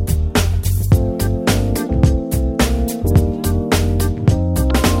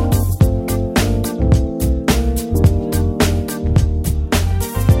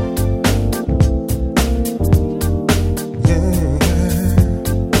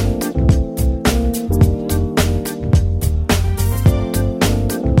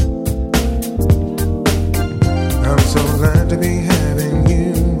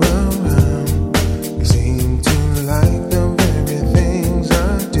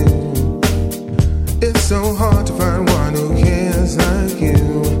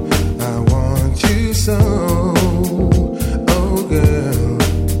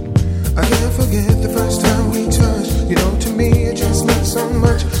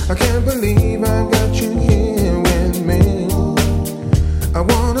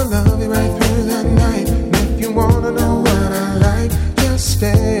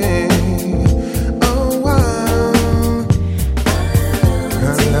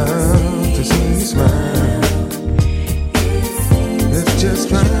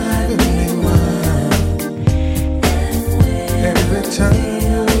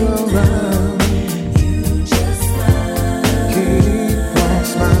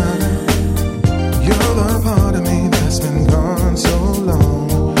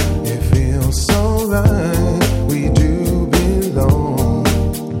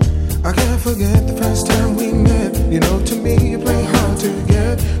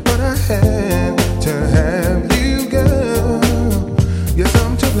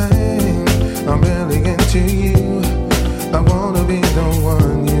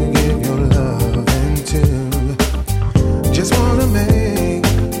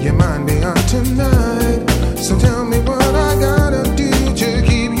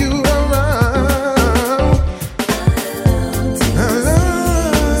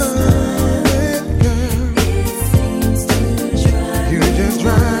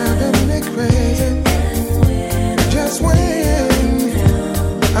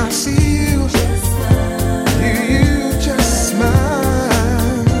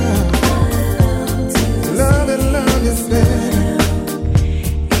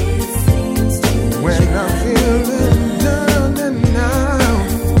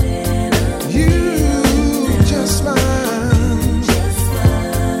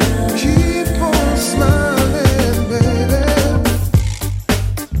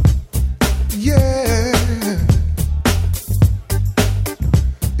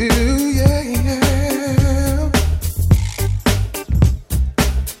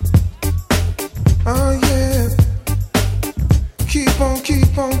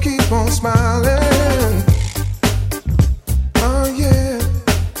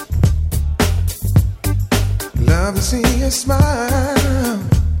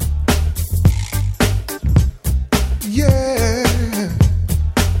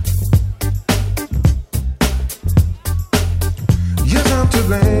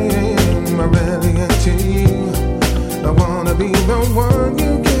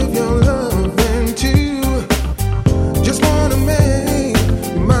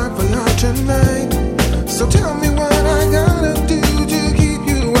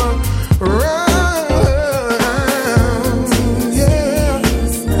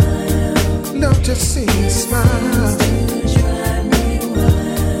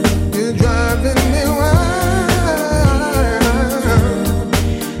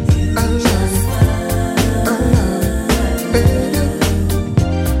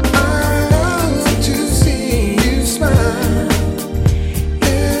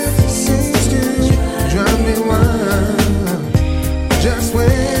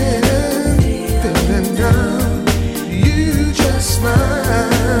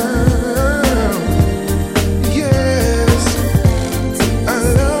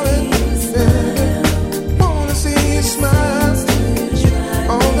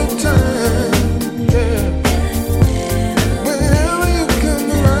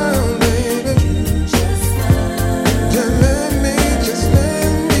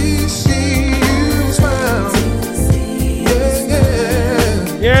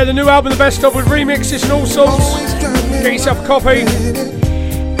 The new album, the best of, with remixes and all sorts. Get yourself a copy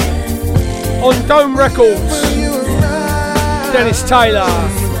on Dome Records. Dennis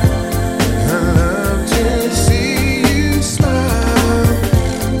Taylor.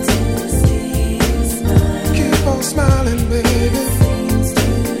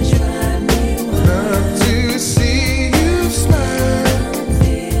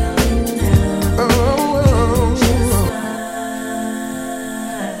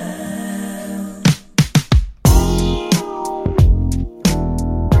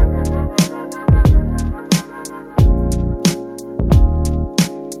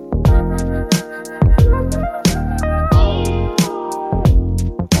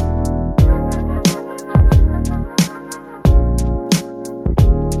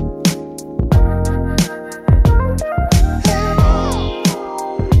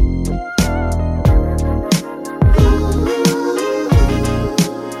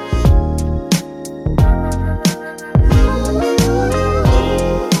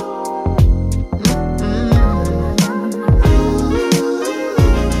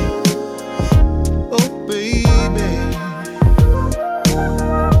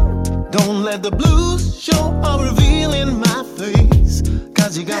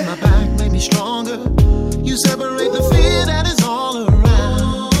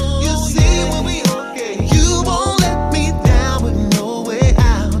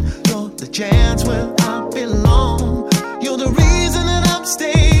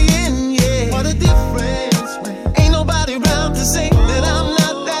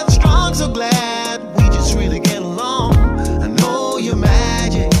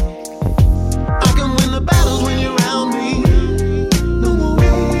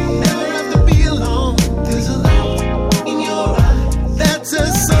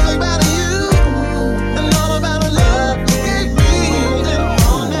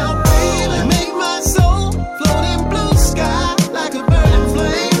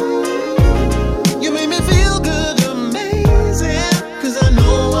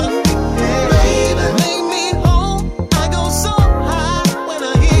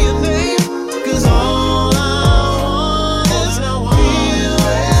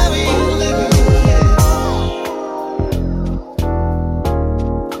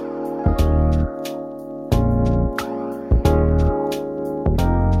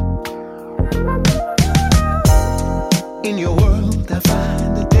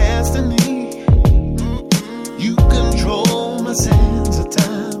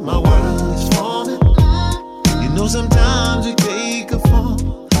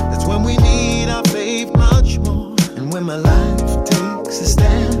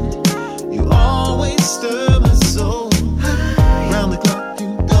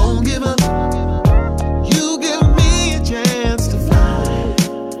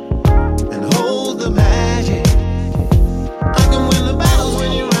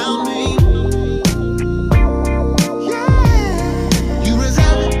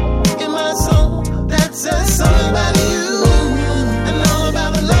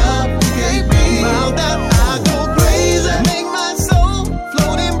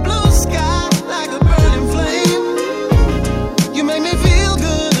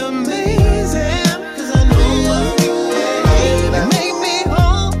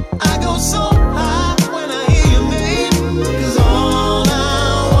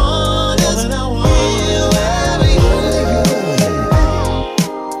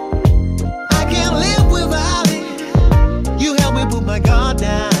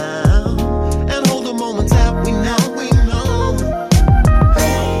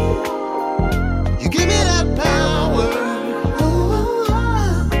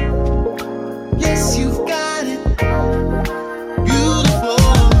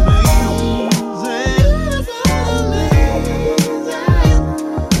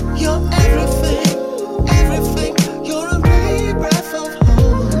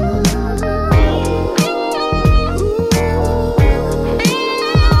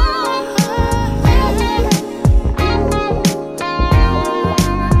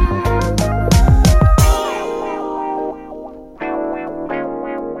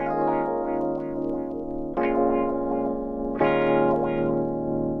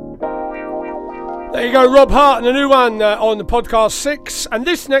 There you go, Rob Hart, and a new one on the podcast 6. And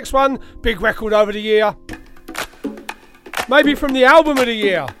this next one, big record over the year. Maybe from the album of the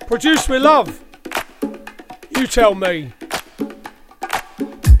year. Produced with Love. You tell me.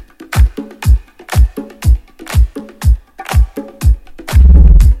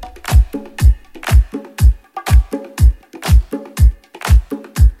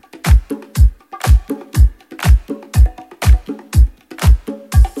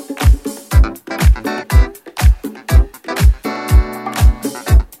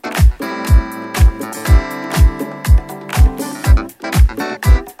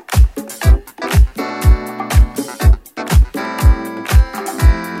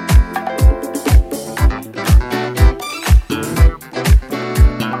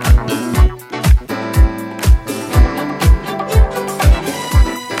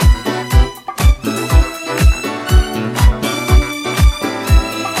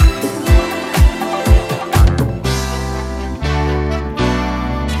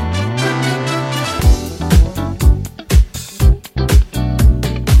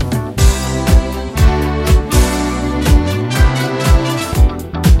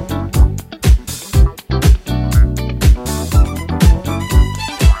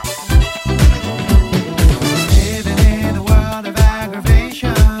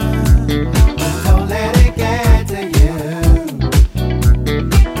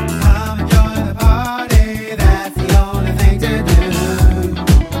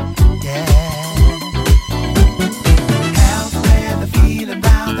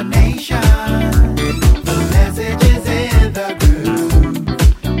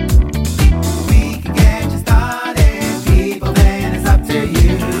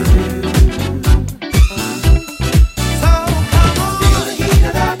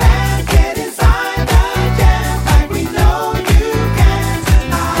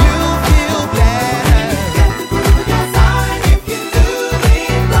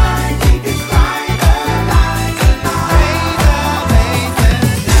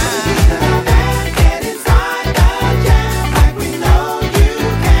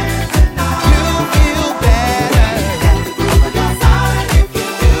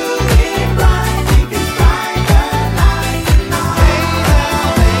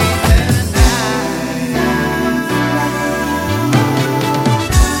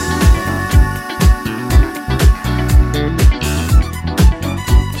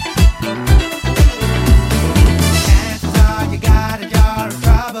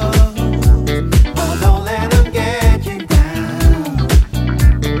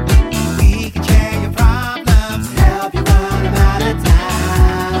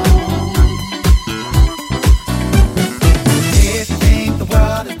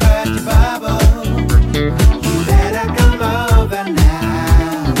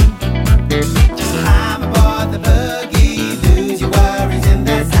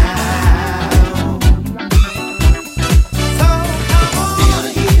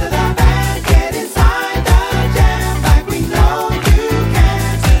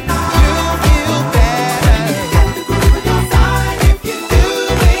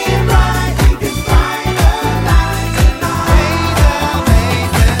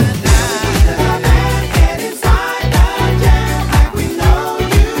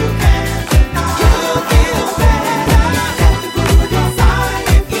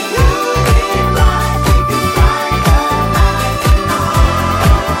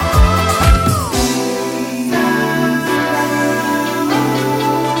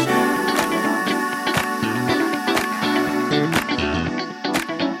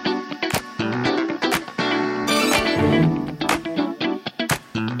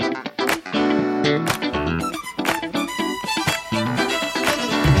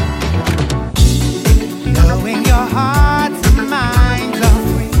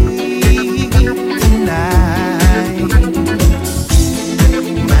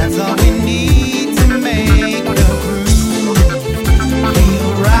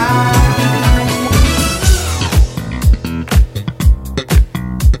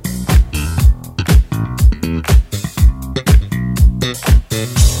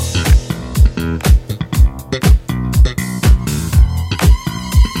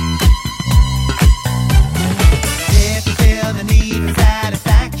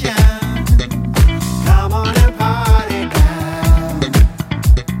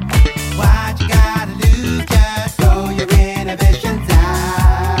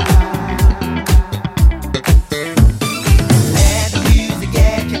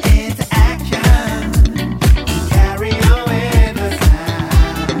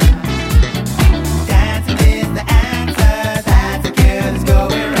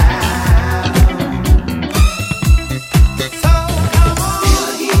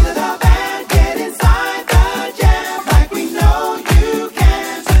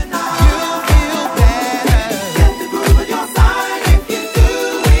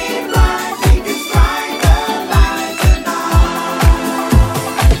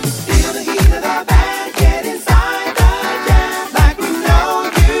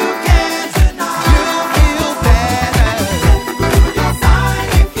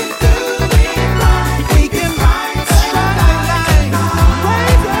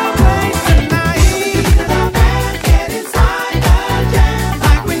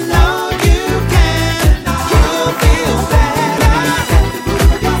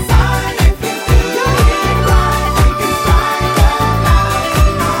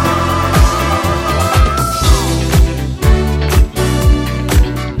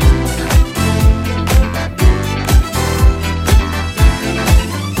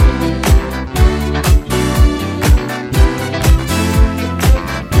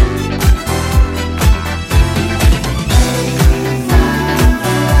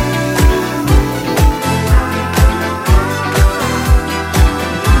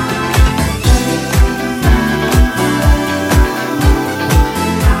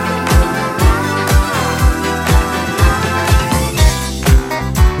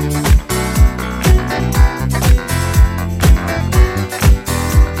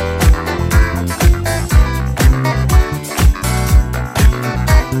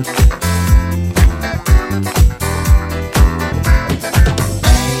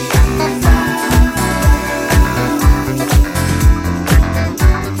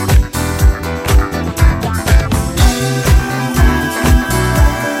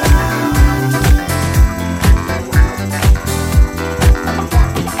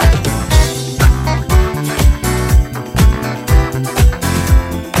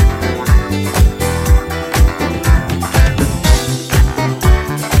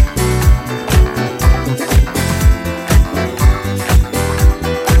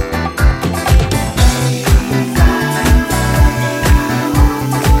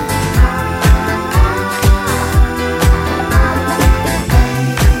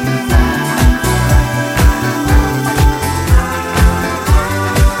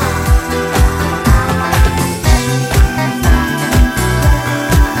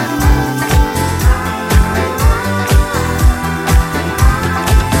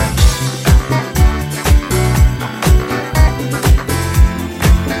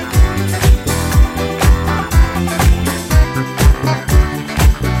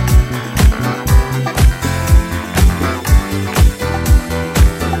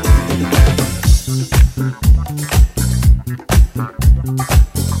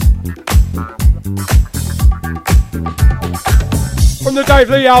 From the Dave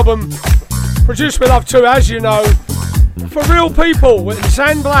Lee album, produced with love too, as you know, for real people with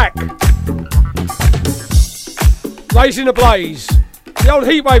Sand Black, Raising a Blaze, the old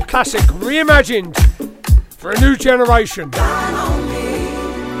Heatwave classic reimagined for a new generation. Shine on me,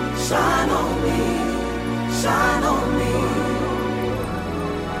 shine on me, shine on me.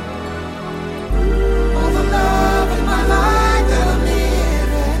 All the love in my life that I'm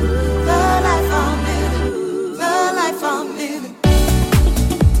living, the life I'm living, the life I'm living.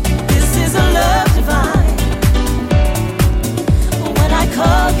 This is a love divine. When I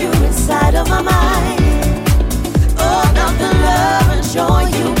call you inside of my mind, all of the love and joy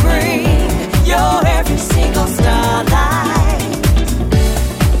you bring, you're every single starlight,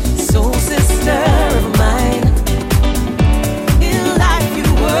 soul sister of mine.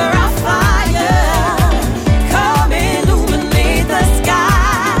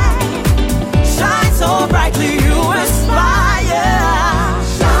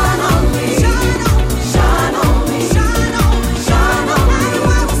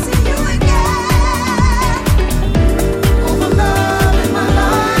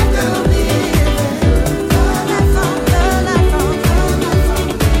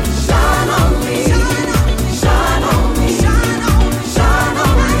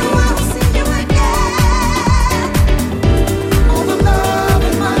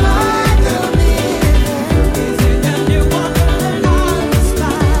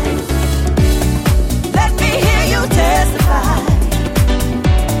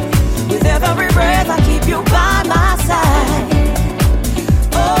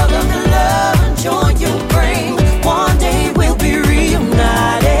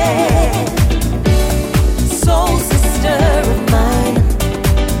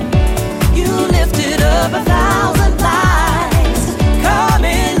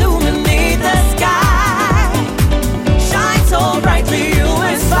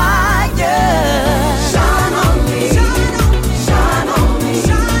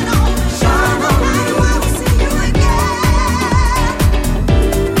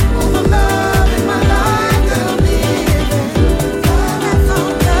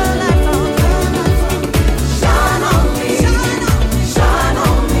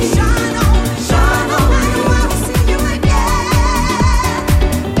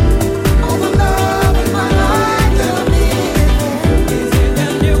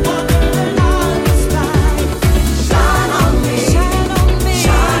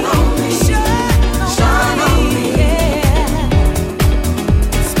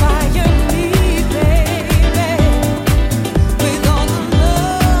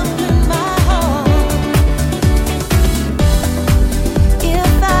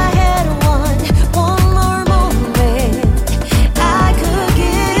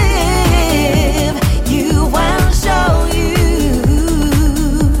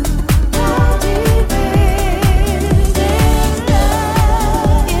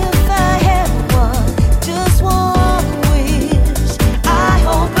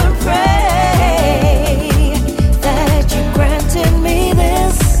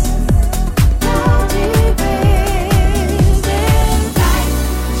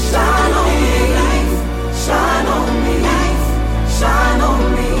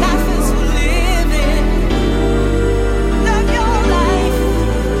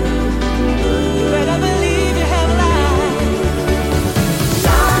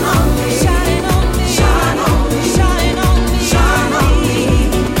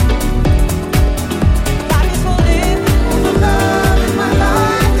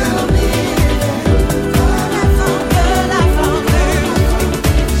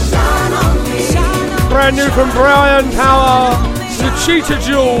 Brand new from Brian Power, the Cheetah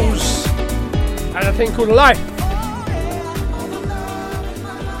Jewels, and a thing called Life.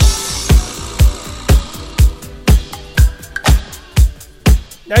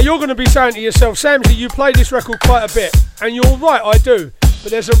 Now you're going to be saying to yourself, Samsy, you play this record quite a bit, and you're right, I do,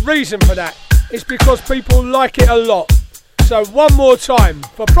 but there's a reason for that. It's because people like it a lot. So one more time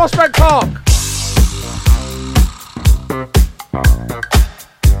for Prospect Park.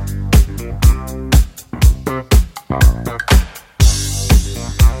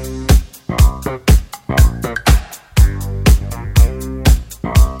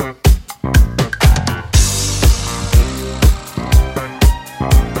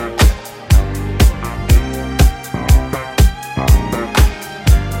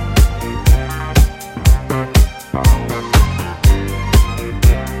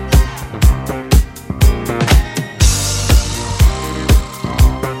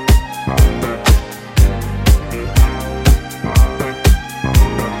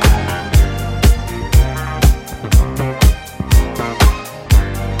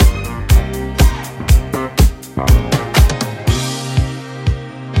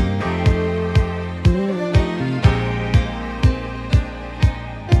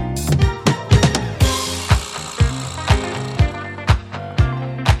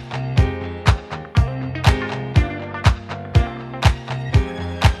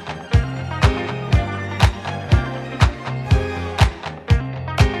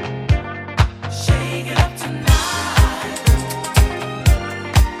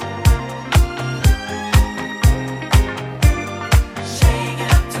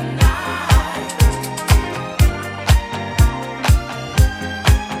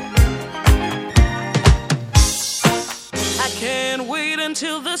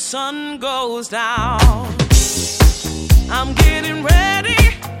 Until the sun goes down, I'm getting ready.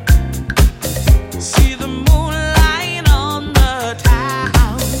 See the moonlight on the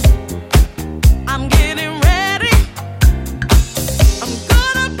town. I'm getting ready. I'm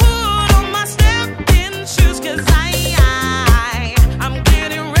gonna put on my stepping shoes, 'cause I'm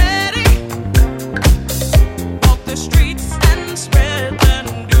getting ready. Walk the streets and spread the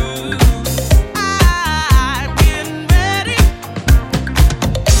news. I'm getting ready.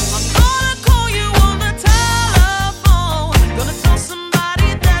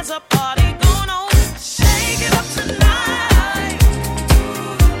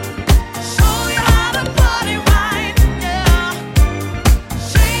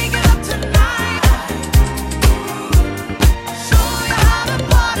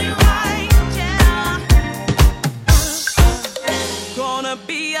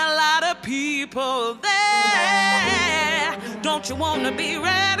 People there, don't you wanna be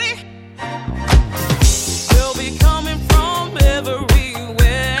ready? They'll be coming from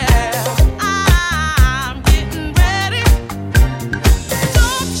everywhere. I'm getting ready.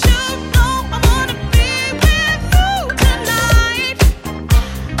 Don't you know I wanna be with you tonight?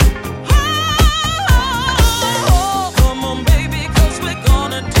 Oh, come on baby, 'cause we're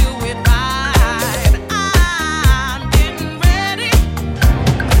gonna do it right. I'm getting ready.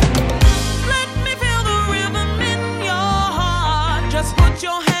 Let me feel the rhythm in your heart. Just put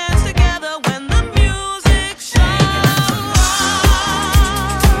your hands together.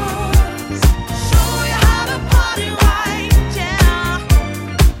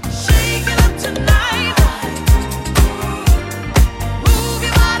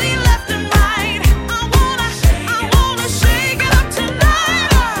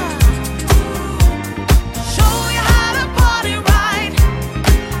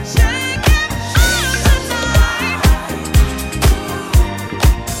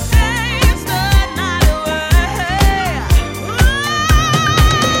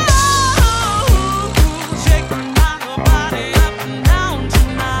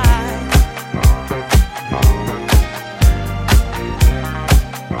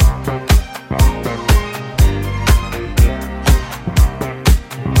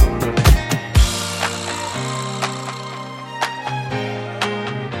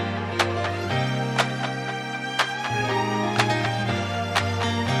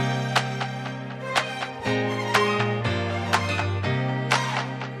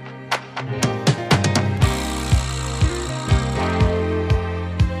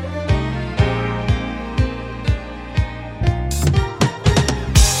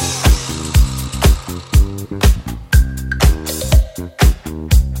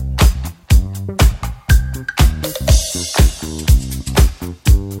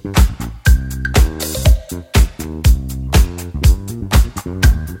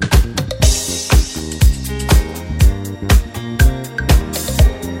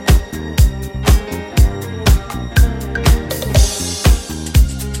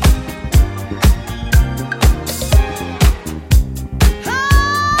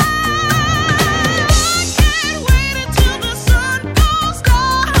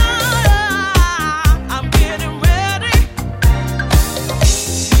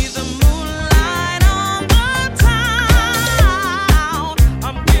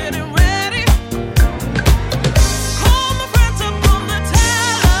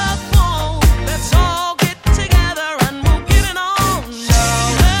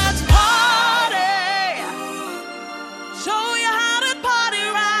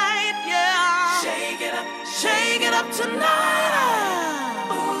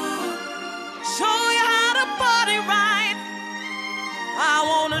 I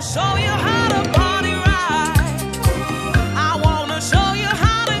wanna show you how to party right. I wanna show you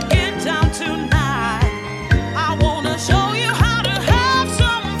how to get down tonight. I wanna show you how to have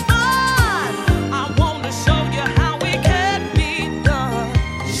some fun. I wanna show you how we can be done.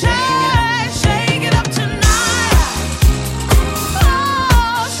 Shake, shake it up tonight.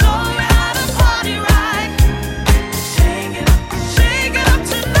 Oh, show you how to party right. Shake it up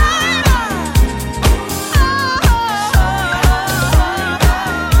tonight.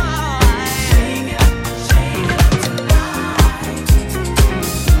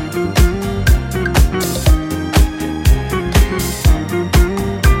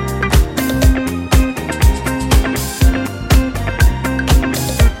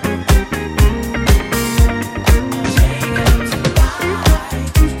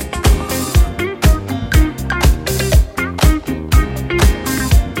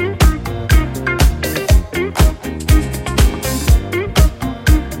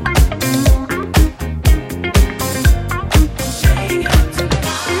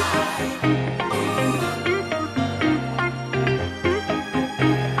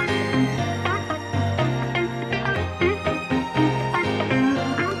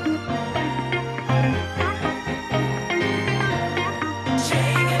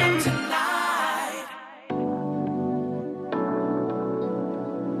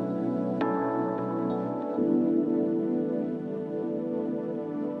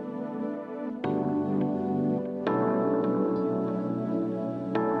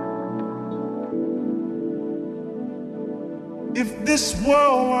 If this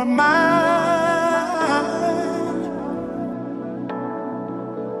world were mine,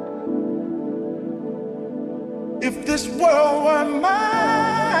 if this world were mine,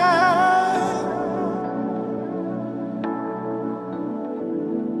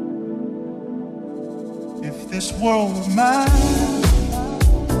 if this world were mine,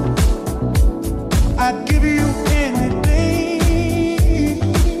 I'd give you anything.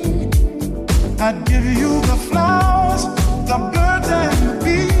 I'd give you the flowers, the birds and the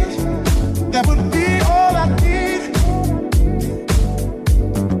bees. That would be all I need.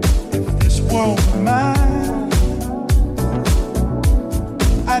 If this world were mine,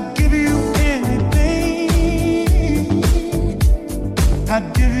 I'd give you anything. I'd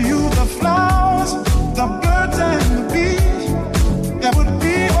give you the flowers, the birds and the bees. That would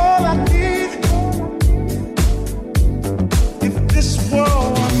be all I need. If this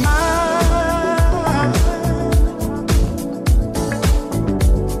world were mine.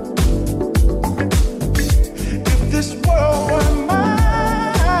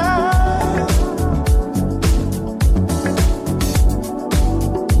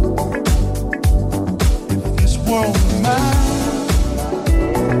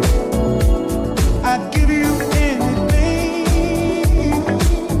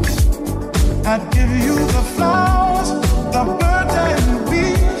 I'd give you the flowers, the birds and the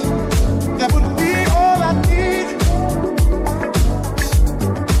bees. That would be all I need.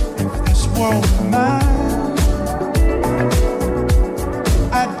 If this world were mine,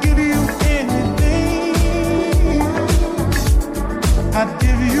 I'd give you anything. I'd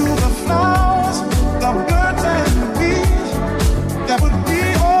give you the flowers, the birds and the bees. That would be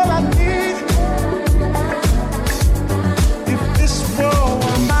all I need. If this world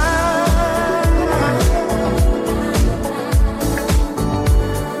were mine.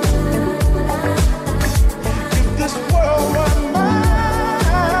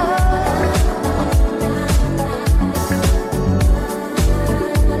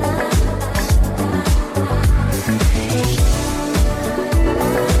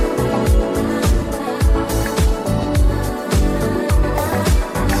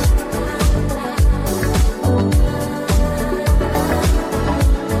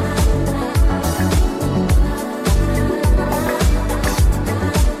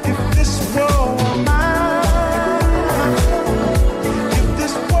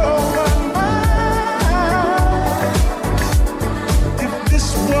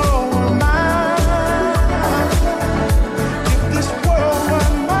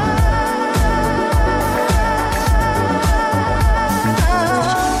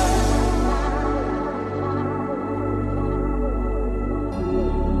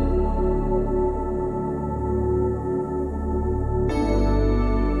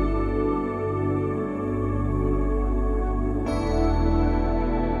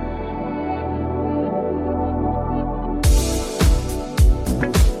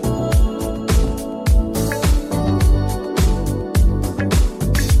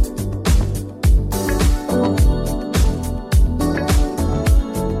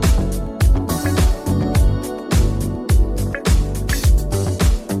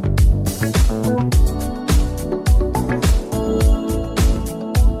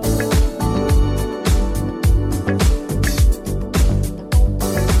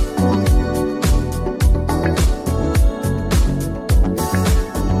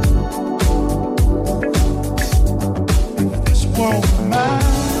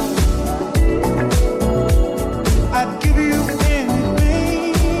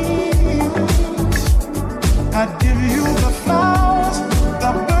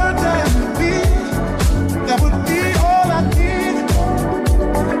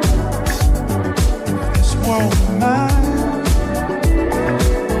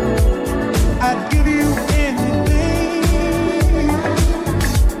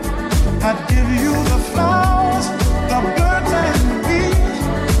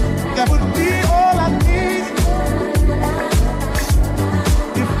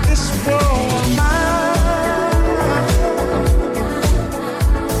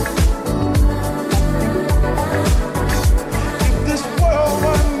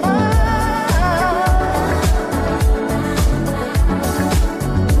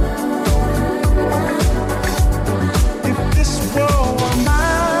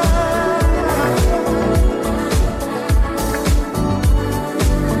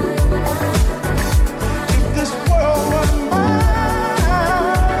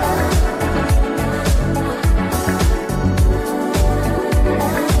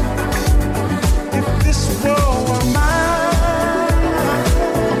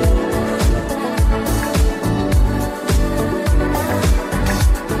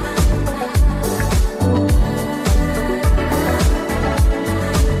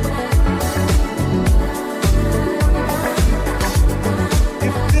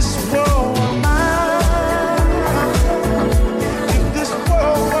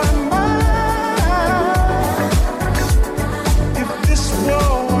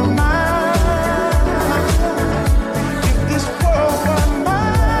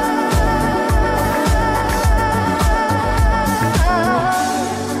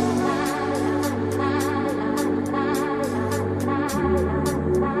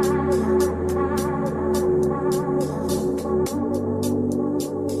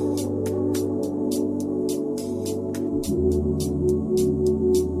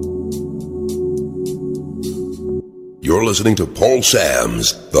 You're listening to Paul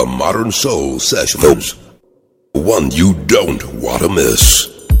Sam's The Modern Soul Sessions. The one you don't want to miss.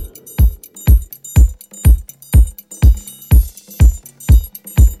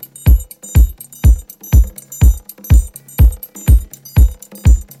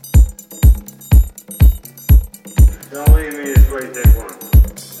 Don't leave me this way, take one.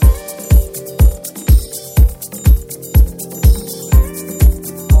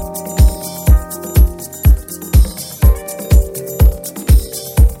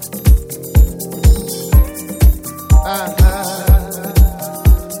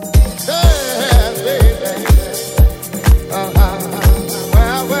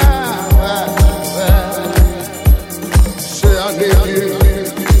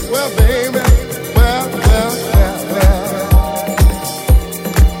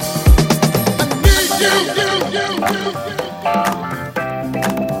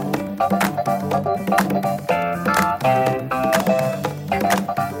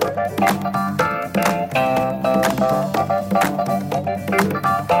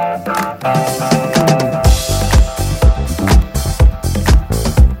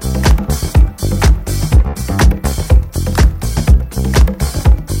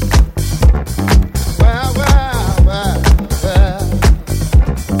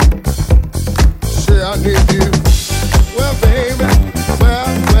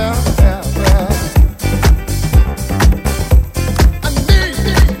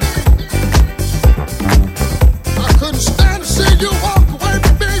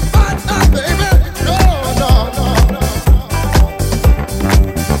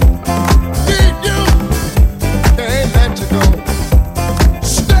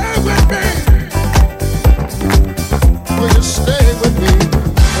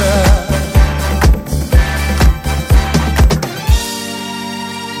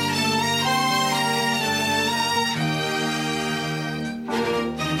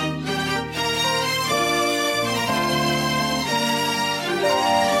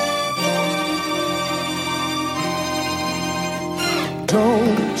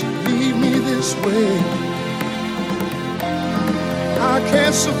 Don't leave me this way. I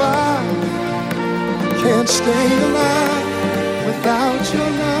can't survive, can't stay alive without your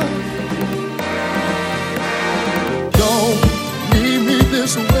love. Don't leave me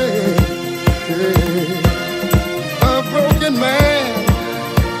this way. A broken man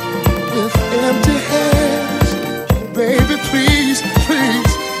with empty hands. Baby, please,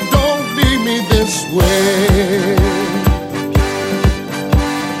 please, don't leave me this way.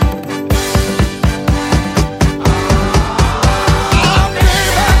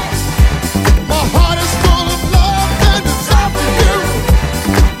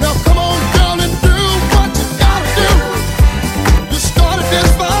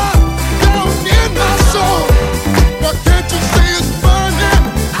 Can't you see it's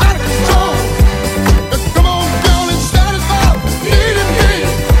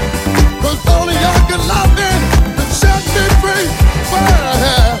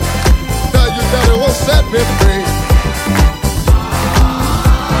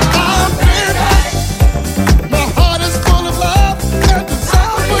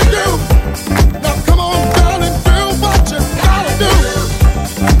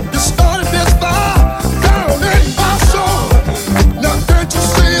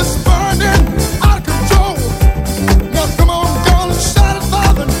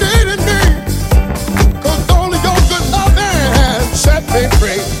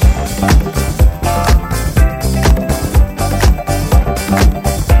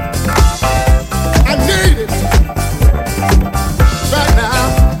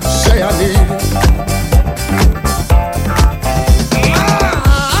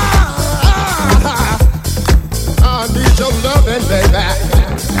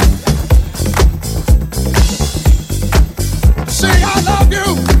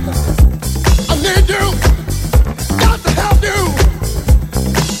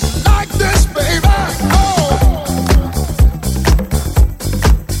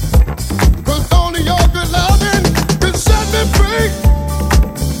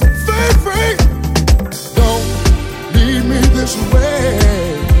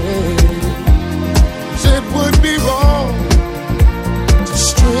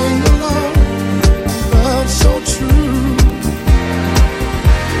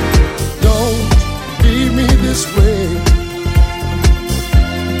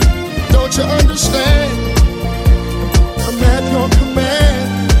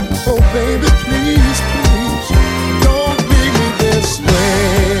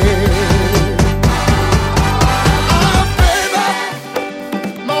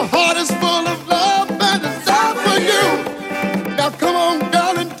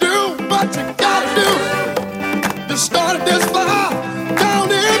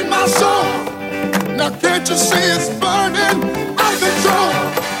Now can't you see it's burning out of control?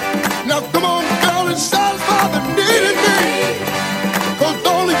 Now come on, girl, and satisfy the need in me. 'Cause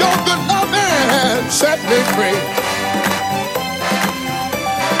only your good loving set me free.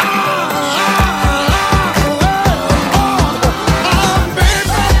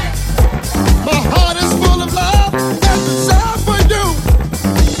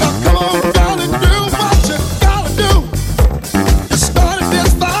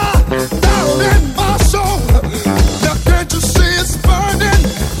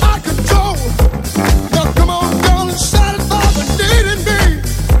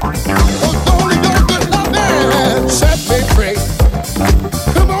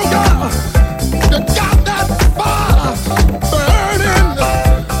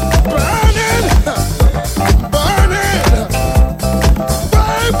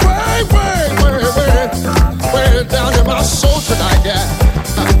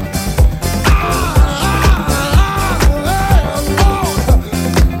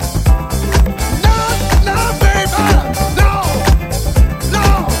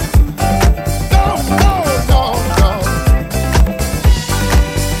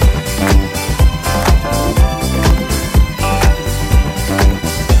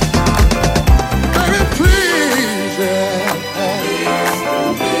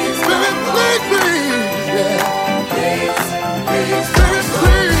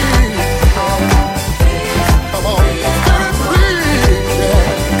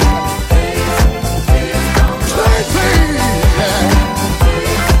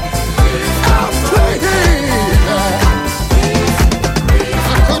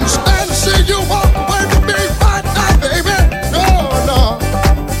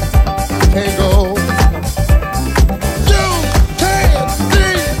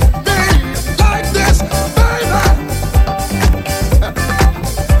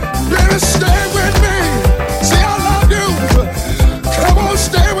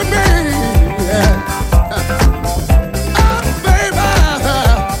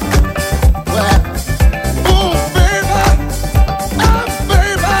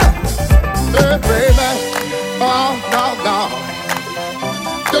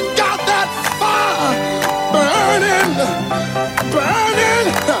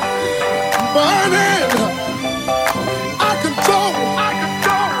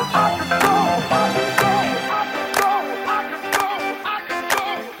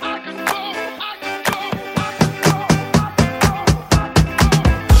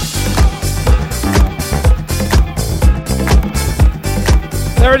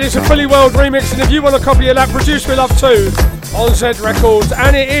 It's a Philly World remix, and if you want a copy of that, Produce Me Love 2 on Z Records,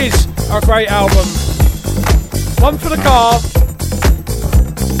 and it is a great album. One for the car.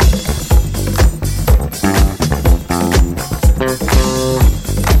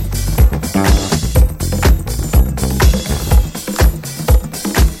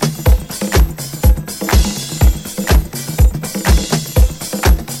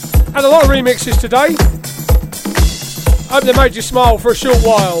 And a lot of remixes today. Hope they made you smile for a short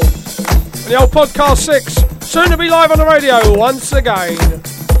while. And the old podcast 6, soon to be live on the radio once again.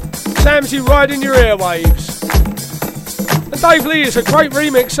 Samsy riding your airwaves. And Dave Lee is a great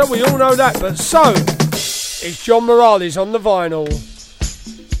remixer, we all know that, but so is John Morales on the vinyl.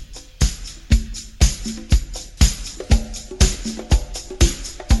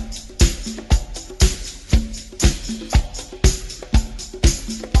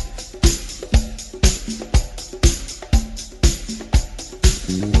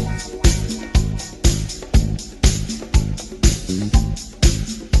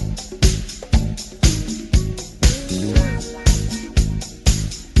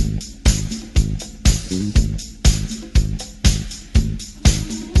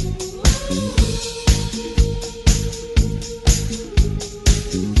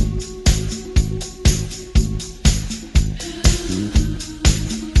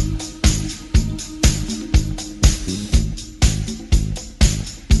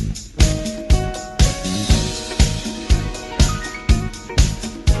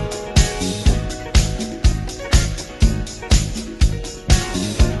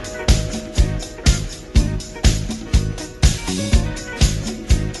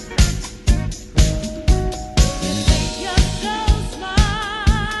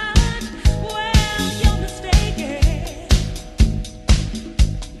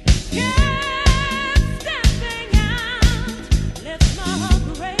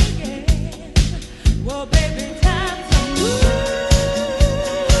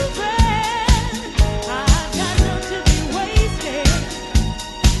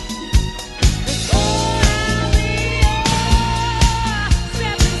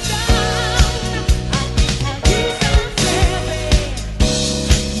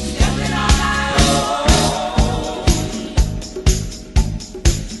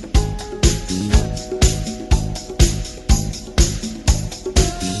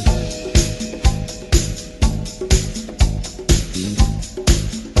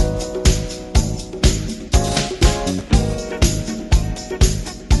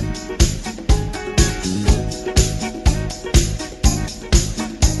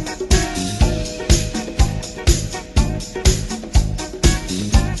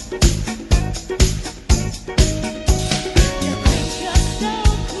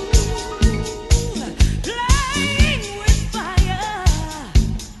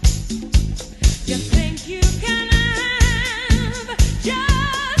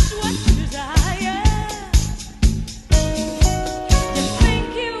 Just what you desire. You think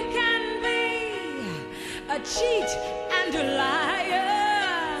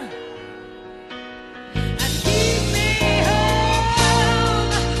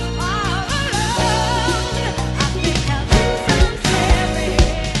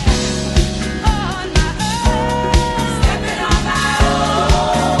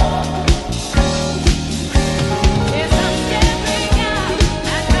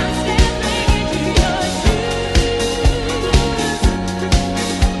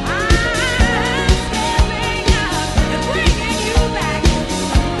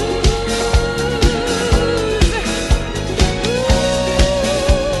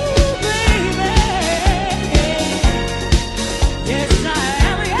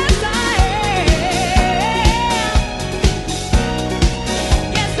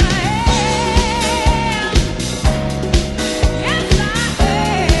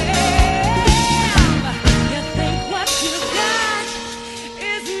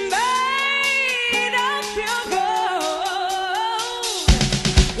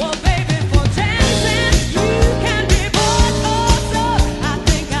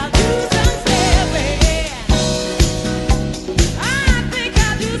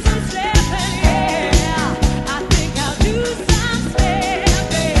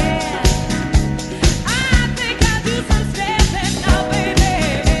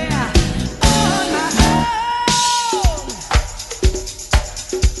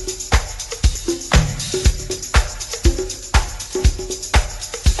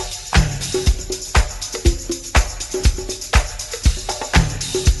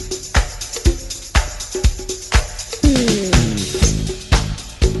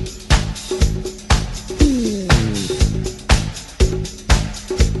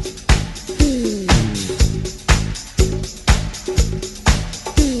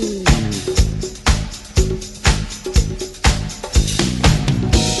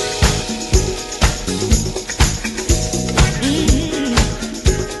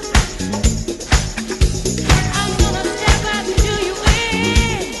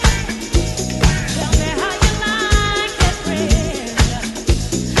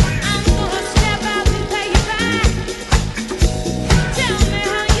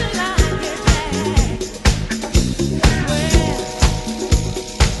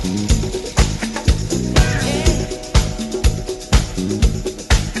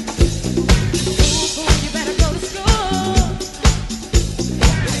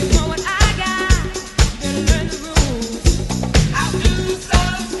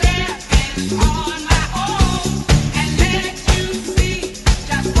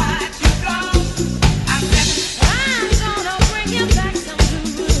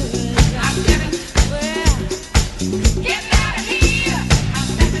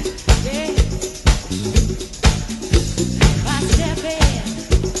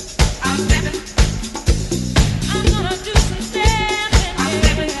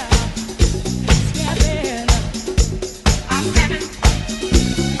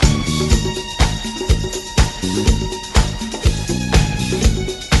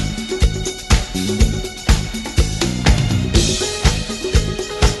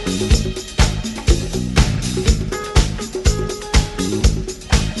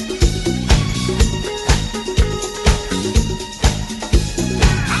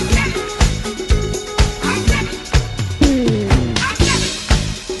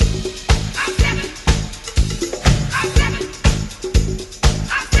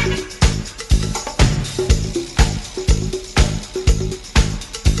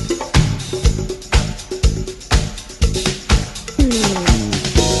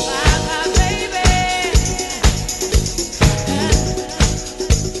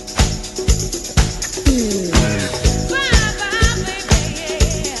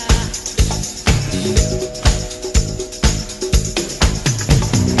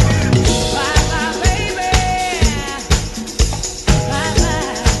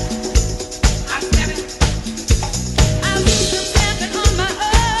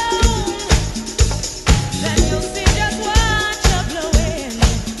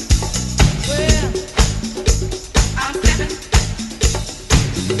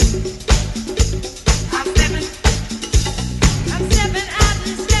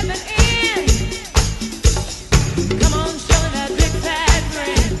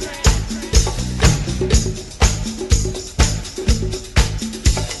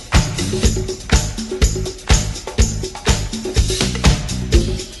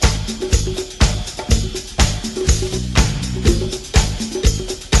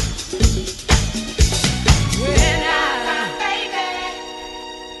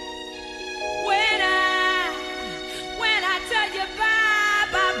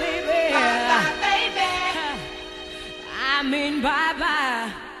mean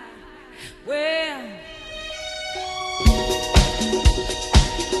bye-bye. Well,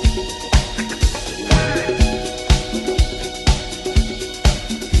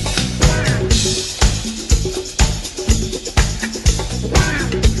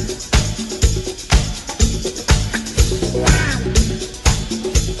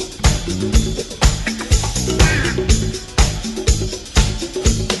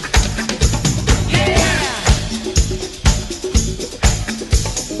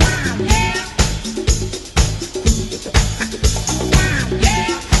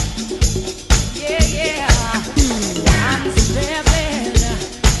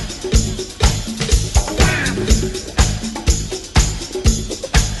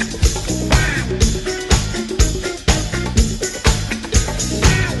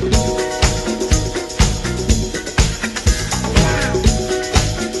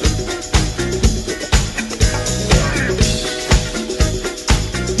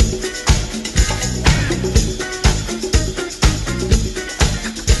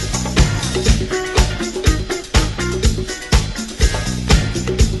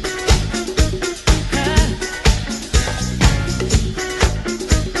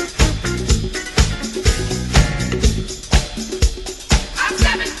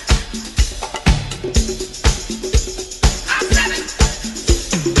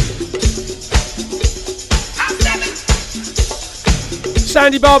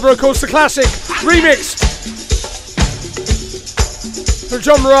 Sandy Barbara, of course, the classic, remixed for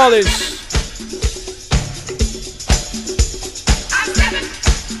John Morales.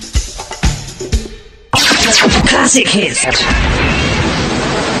 Classic hits.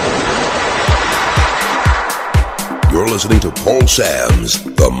 You're listening to Paul Sam's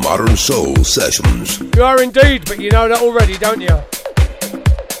The Modern Soul Sessions. You are indeed, but you know that already, don't you?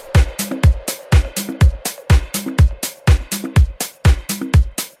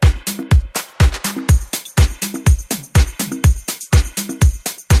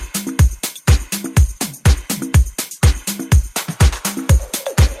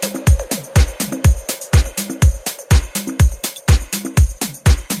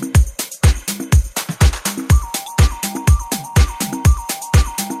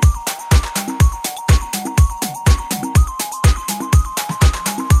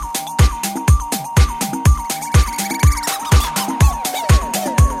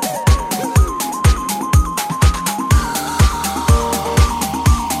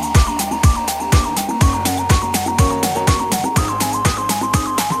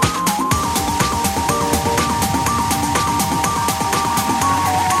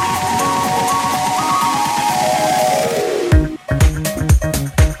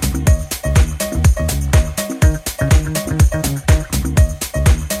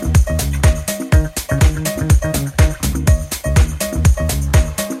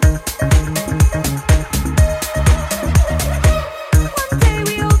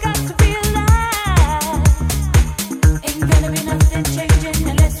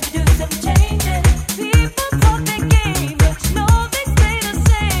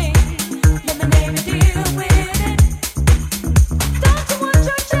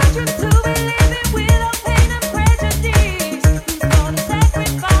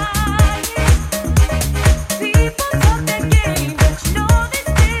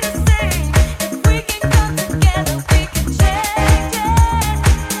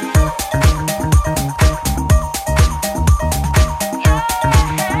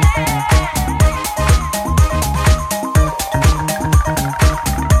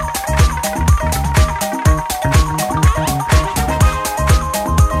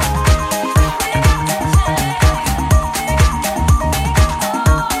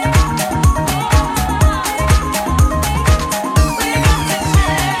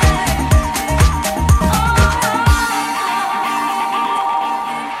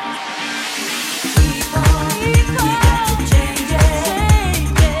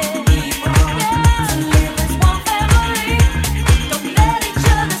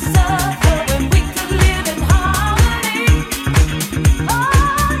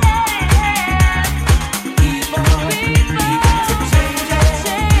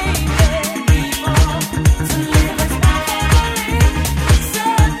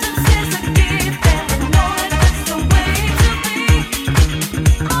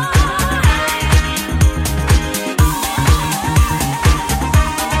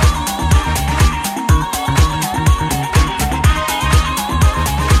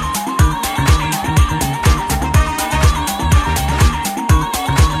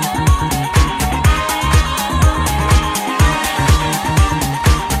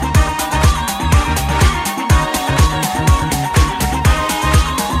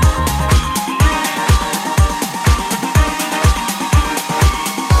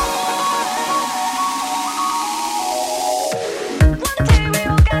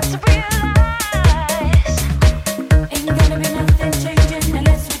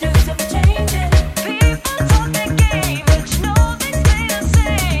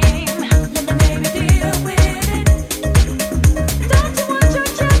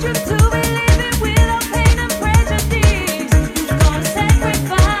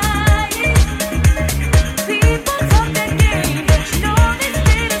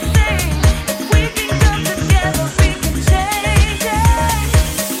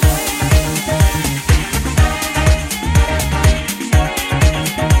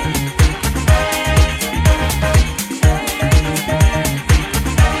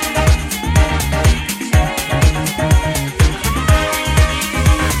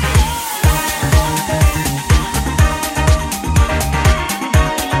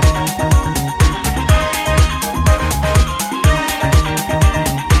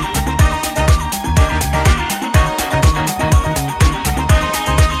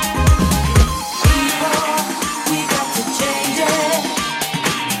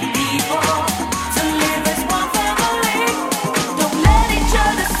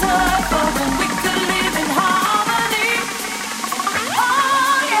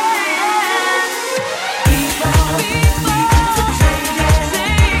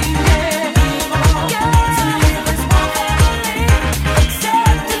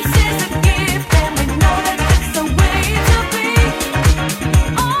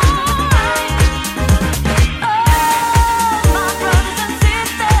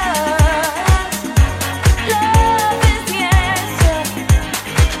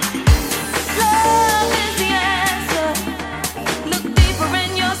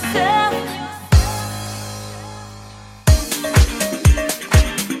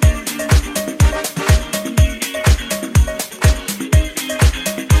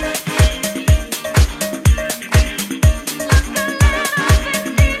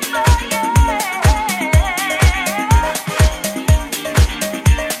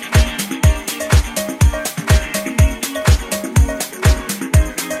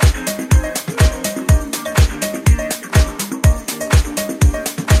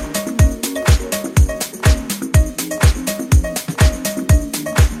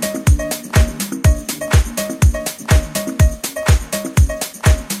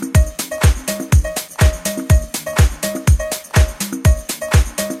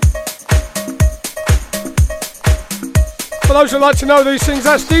 For those who like to know these things,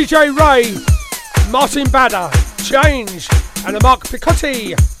 that's DJ Ray, Martin Badder, Change, and the Mark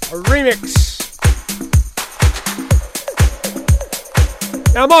Picotti remix.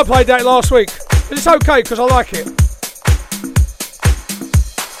 Now I might have played that last week, but it's okay because I like it.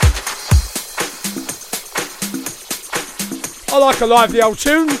 I like a lively old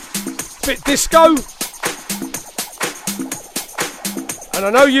tune, bit disco, and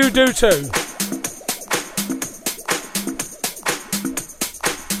I know you do too.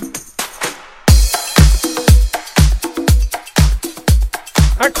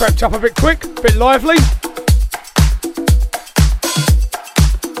 That crept up a bit quick, a bit lively.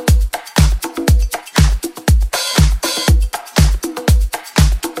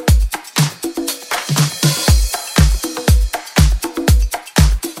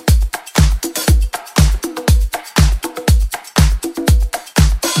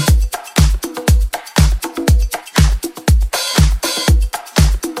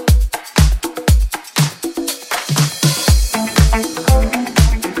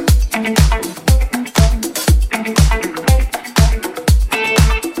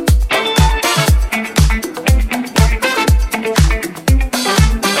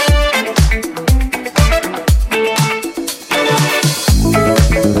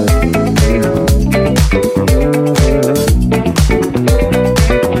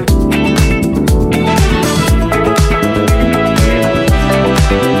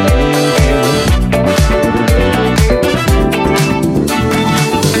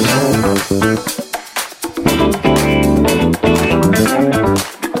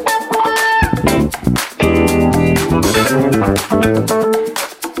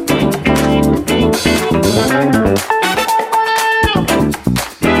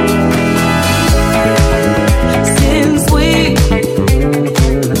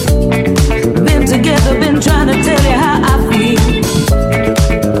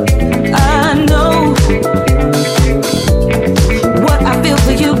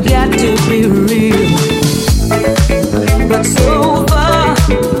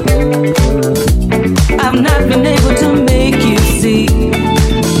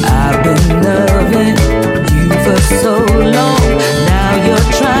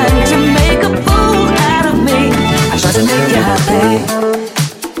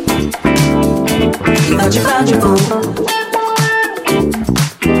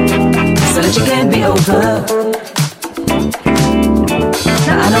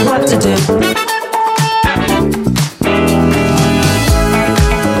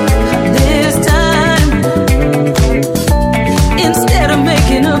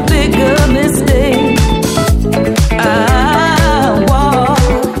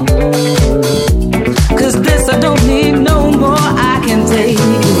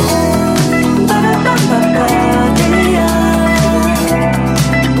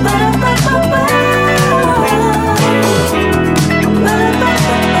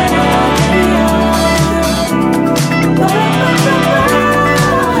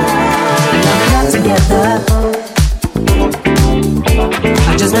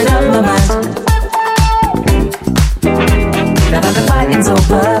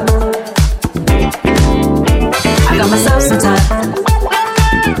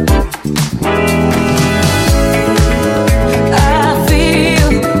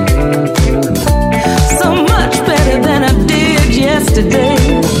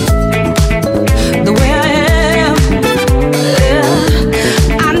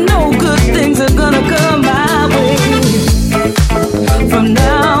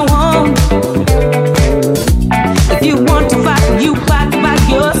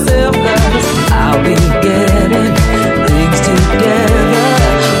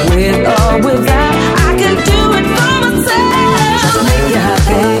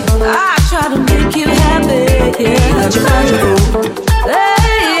 Try to make you happy, yeah. But you find your fool.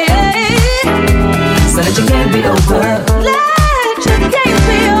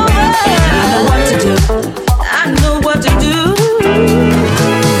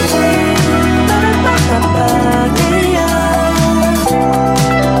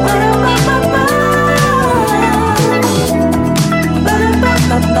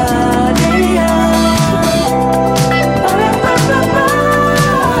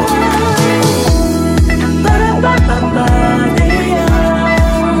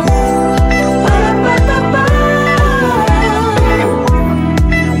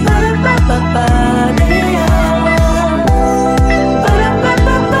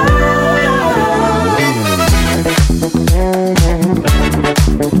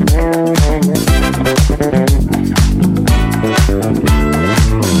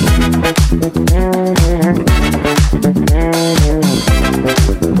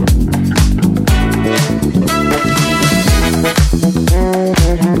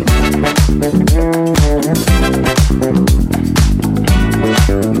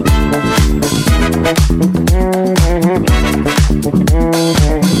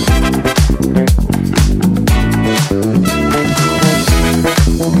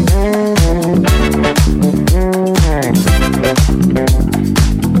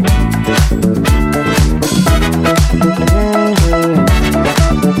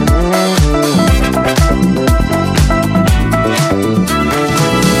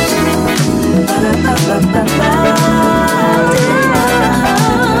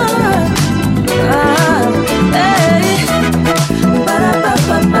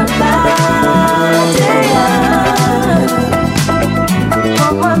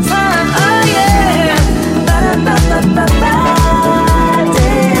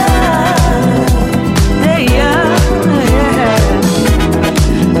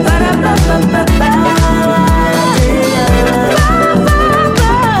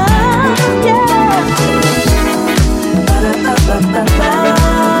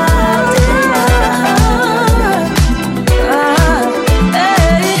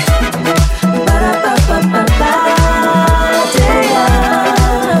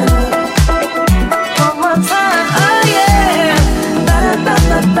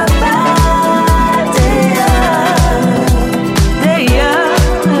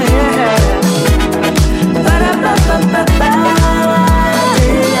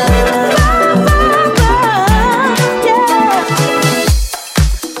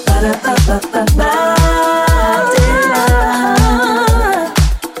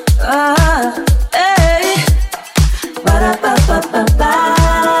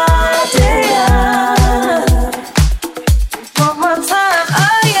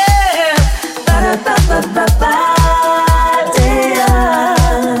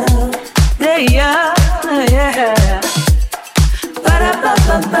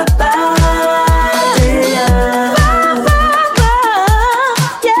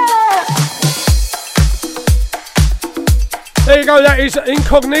 That is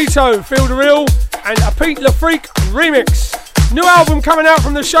Incognito, Feel the Real, and a Pete LaFreak remix. New album coming out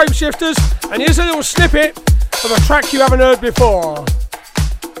from the Shapeshifters, and here's a little snippet of a track you haven't heard before.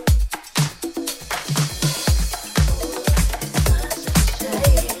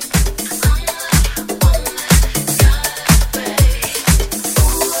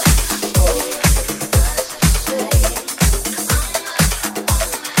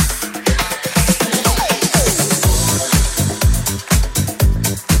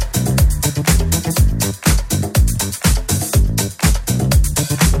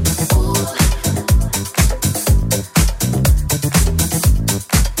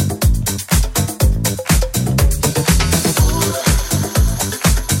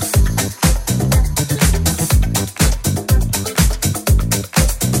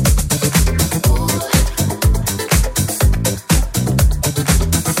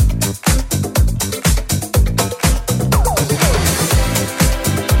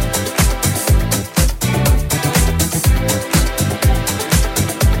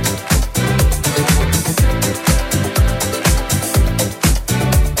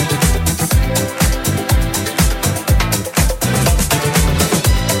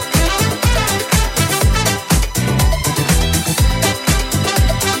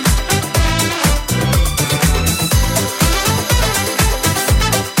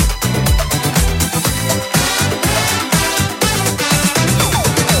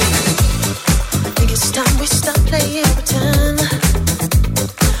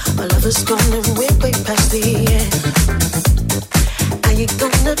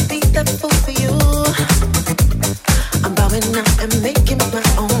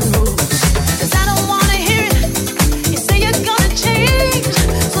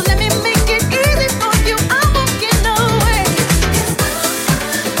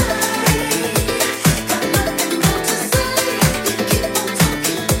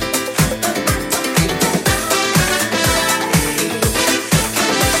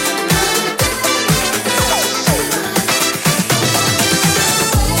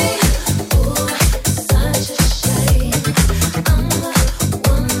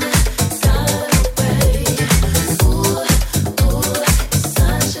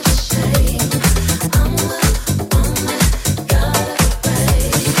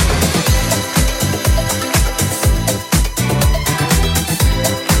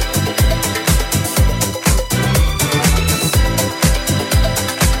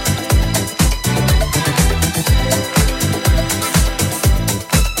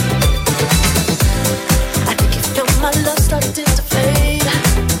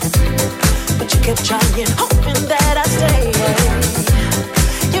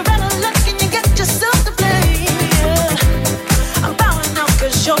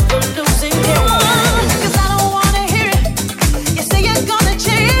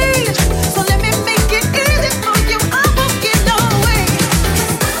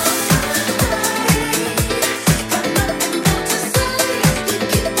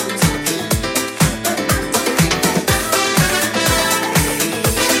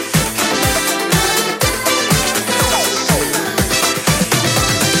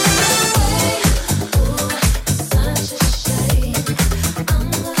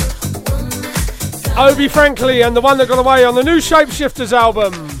 Obi Franklin and the one that got away on the new Shapeshifters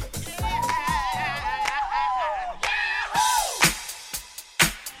album.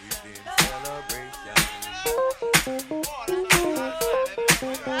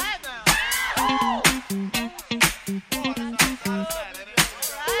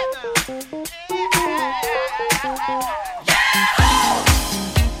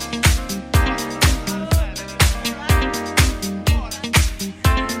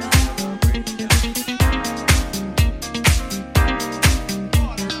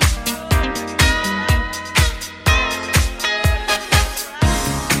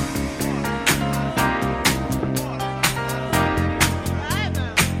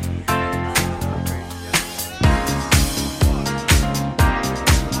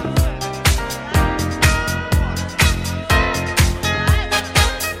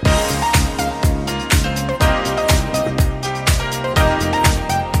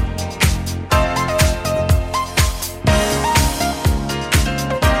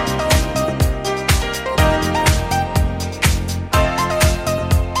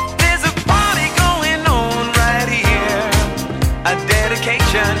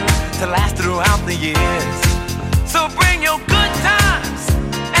 dedication to last throughout the years. So bring your good times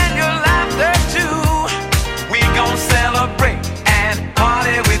and your laughter too. We gon' celebrate and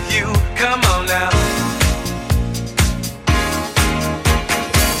party with you. Come on now.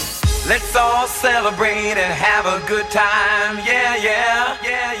 Let's all celebrate and have a good time. Yeah, yeah,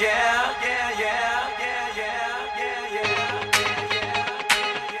 yeah, yeah, yeah, yeah, yeah, yeah, yeah, yeah.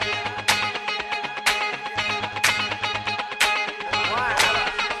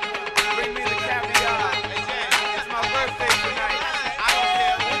 Bring me the caviar. It's my birthday tonight. I don't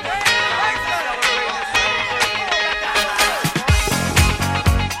care.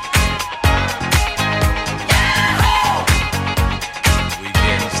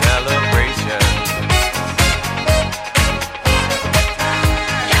 Weekend celebration.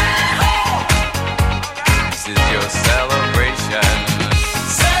 This is your celebration.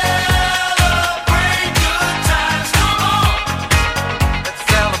 Celebrate good times, come on. Let's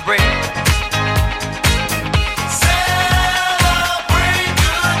celebrate. Celebrate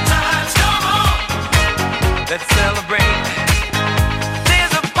good times, come on. Let's celebrate.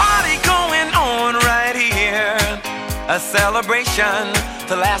 There's a party going on right here. A celebration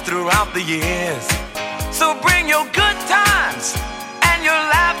to last throughout the years. So bring your good times and your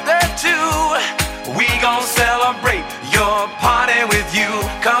laughter too. We gon' celebrate your party with you.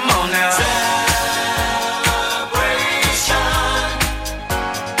 Come on now. Celebration.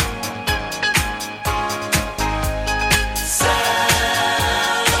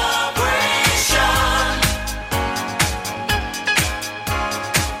 Celebration.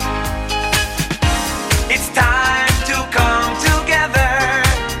 It's time to come together.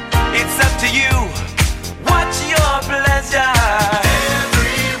 It's up to you. What's your pleasure?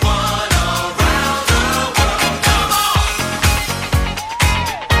 Everyone around the world, come on.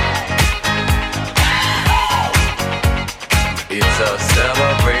 It's a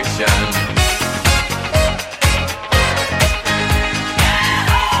celebration.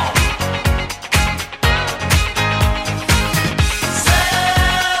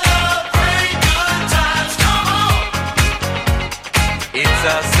 Celebrate good times, come on. It's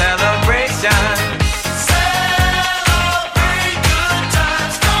a celebration. Celebrate good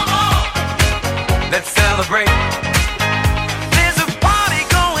times, come on. Let's celebrate. There's a party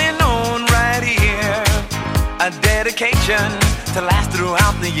going on right here. A dedication to last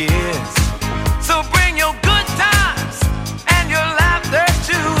throughout the years. So bring your good times and your laughter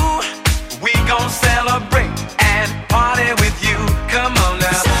too. We gon' celebrate and party with you. Come on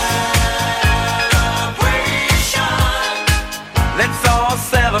now. Celebration. Let's all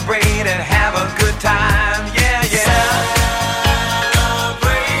celebrate and have a good time. Yeah, yeah.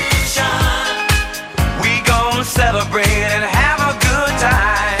 Celebration. We gon' celebrate and have a good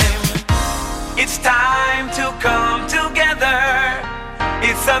time. It's time to come together.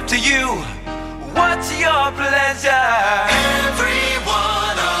 It's up to you. What's your pleasure?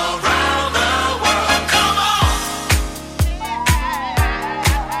 Everyone around the world, come on.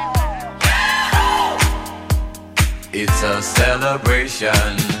 It's a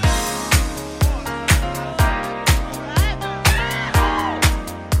celebration.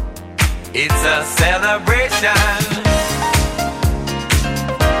 It's a celebration.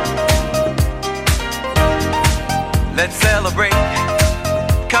 Let's celebrate.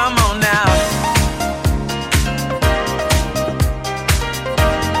 Come on now.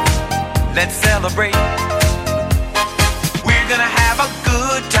 Let's celebrate. We're gonna have a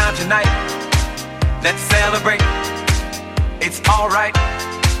good time tonight. Let's celebrate. It's alright.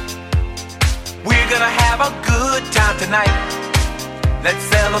 We're gonna have a good time tonight. Let's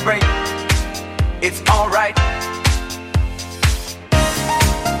celebrate. It's alright.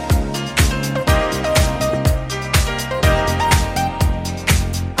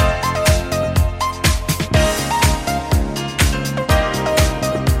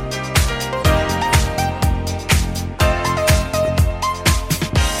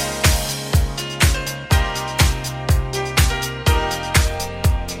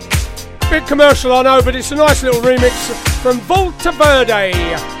 Bit commercial, I know, but it's a nice little remix from Volta Verde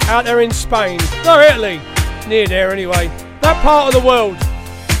out there in Spain. No, Italy. Near there, anyway. That part of the world.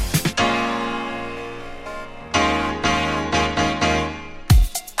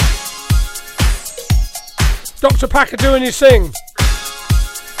 Dr. Packer doing his thing.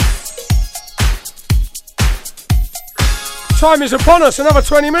 Time is upon us, another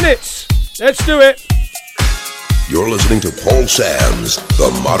 20 minutes. Let's do it. You're listening to Paul Sam's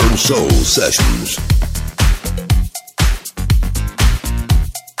The Modern Soul Sessions.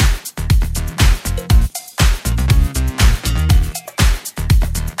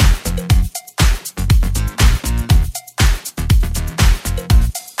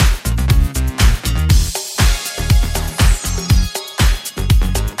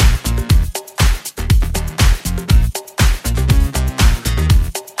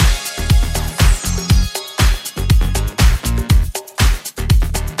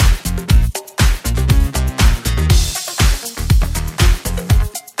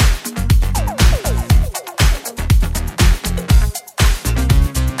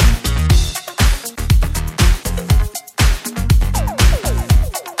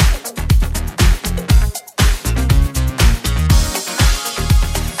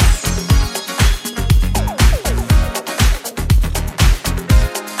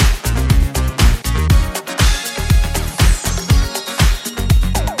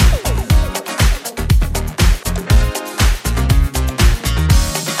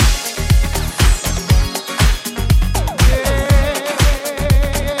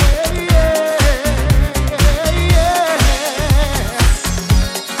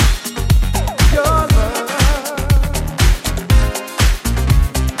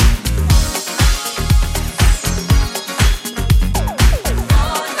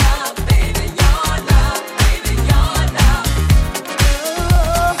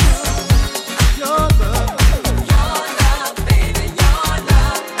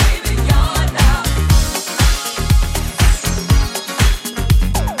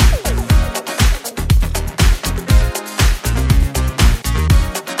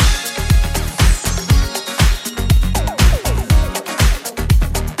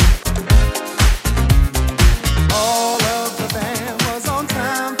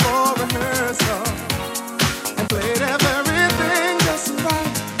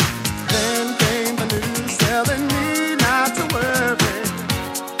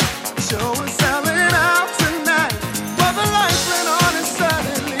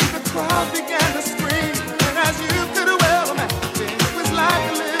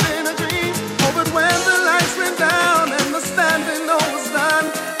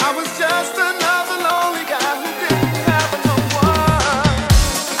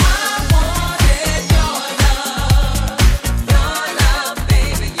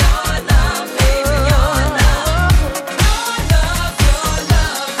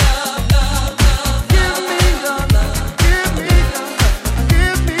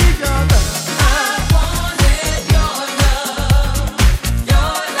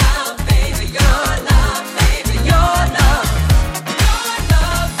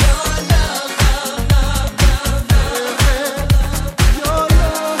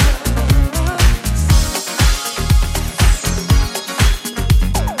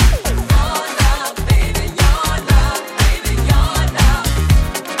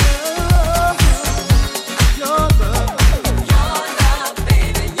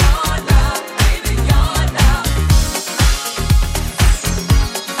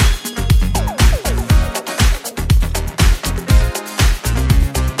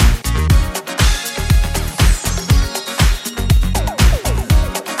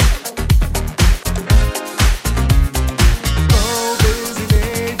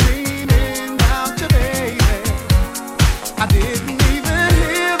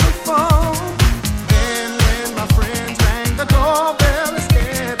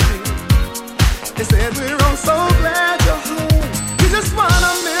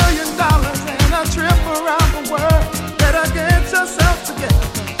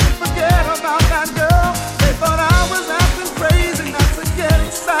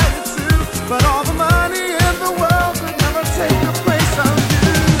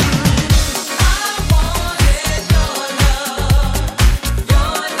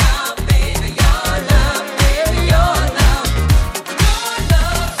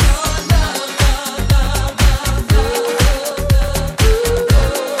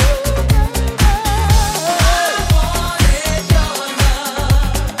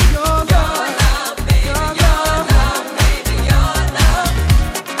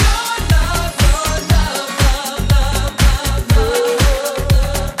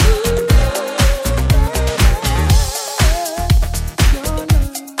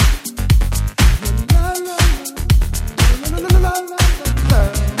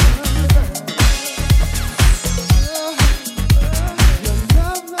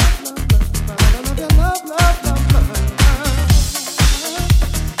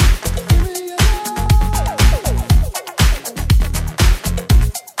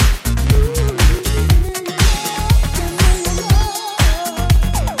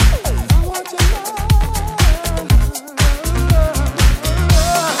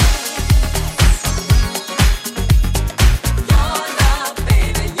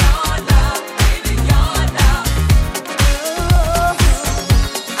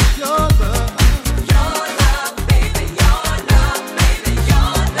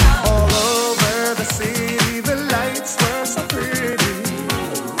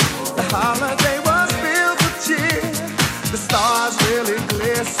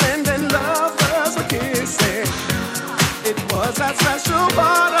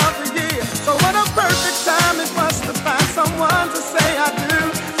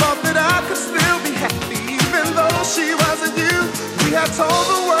 told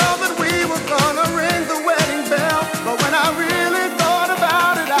the world that we were gonna ring the wedding bell, but when I really thought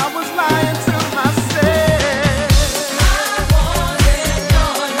about it, I was lying to myself.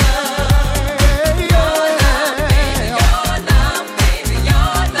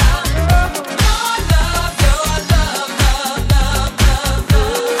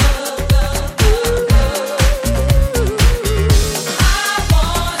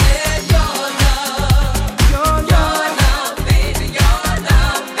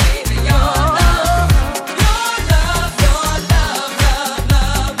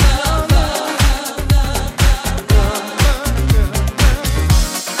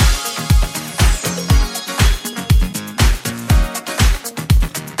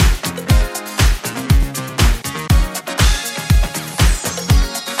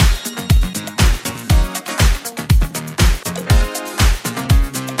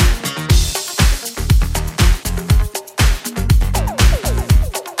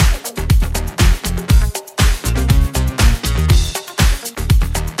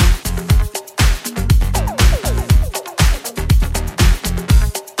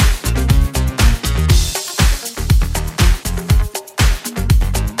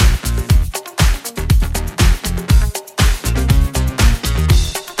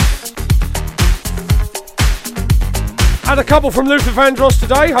 Had a couple from Luther Vandross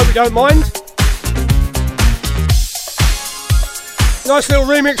today, hope you don't mind. Nice little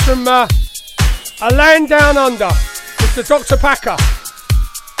remix from A Land Down Under, Mr. Dr. Packer.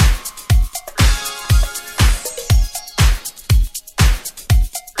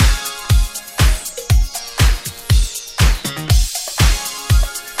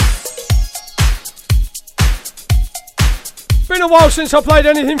 Been a while since I played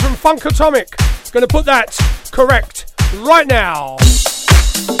anything from Funk Atomic. Gonna put that correct right now.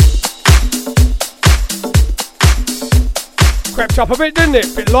 Crept up a bit, didn't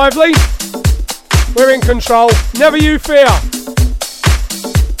it? Bit lively. We're in control. Never you fear.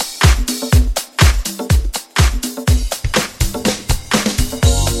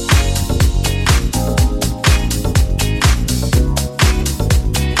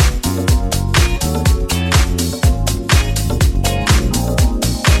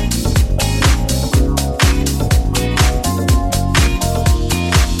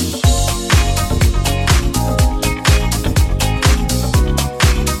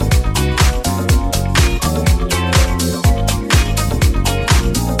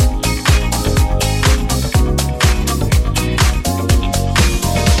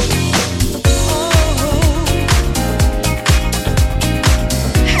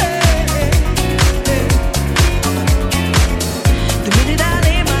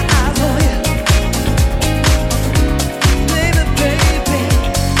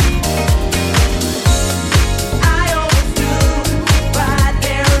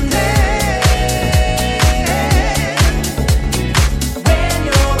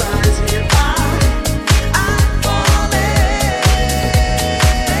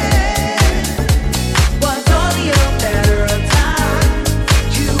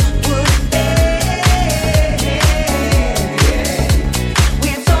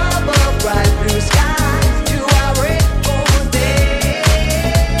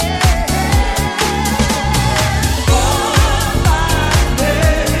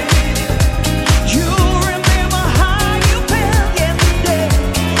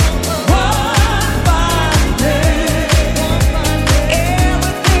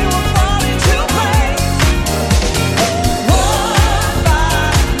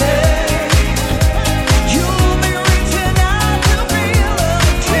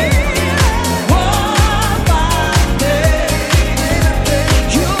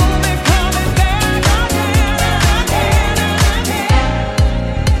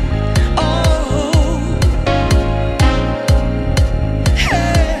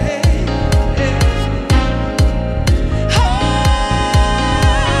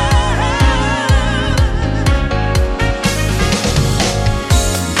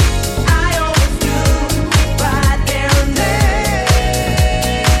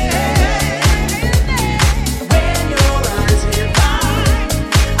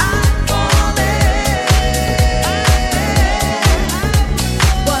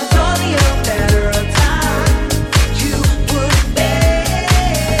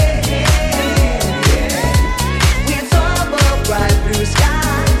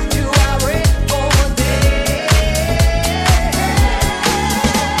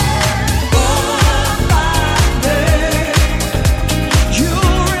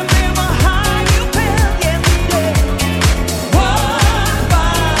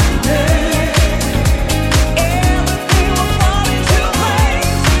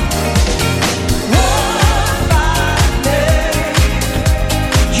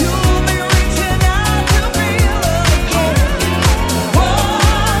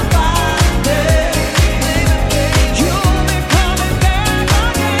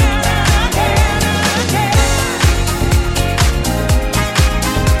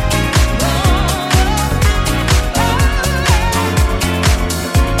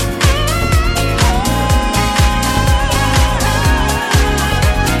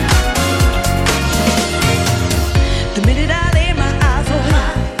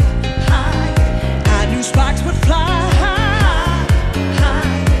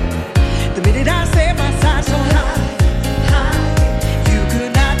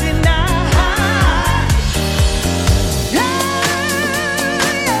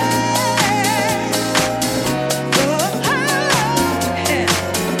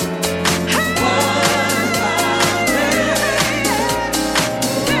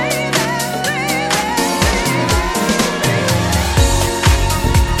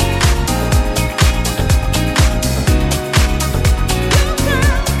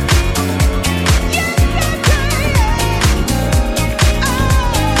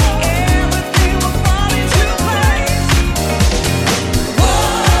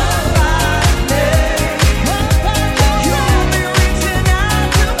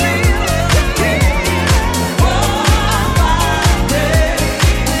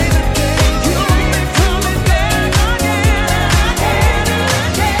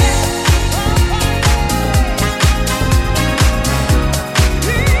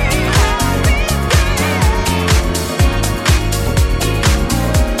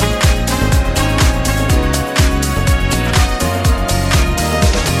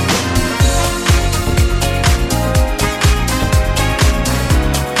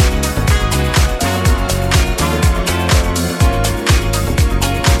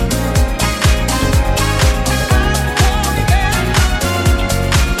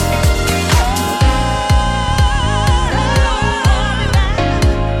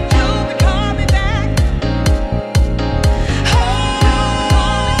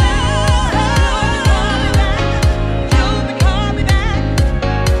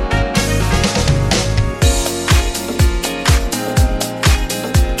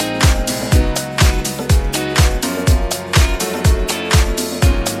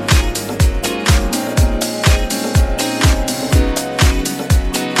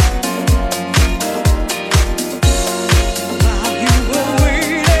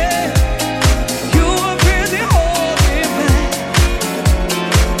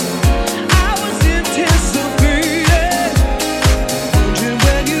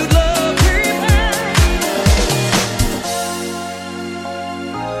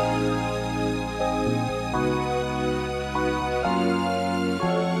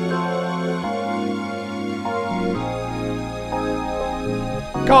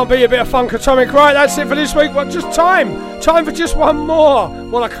 can't beat a bit of funk atomic. Right, that's it for this week. What? Just time for just one more.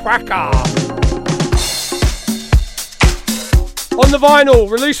 What a cracker! On the vinyl,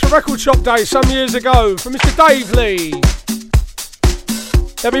 released for Record Shop Day some years ago from Mr. Dave Lee.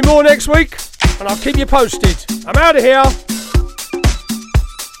 There'll be more next week, and I'll keep you posted. I'm out of here.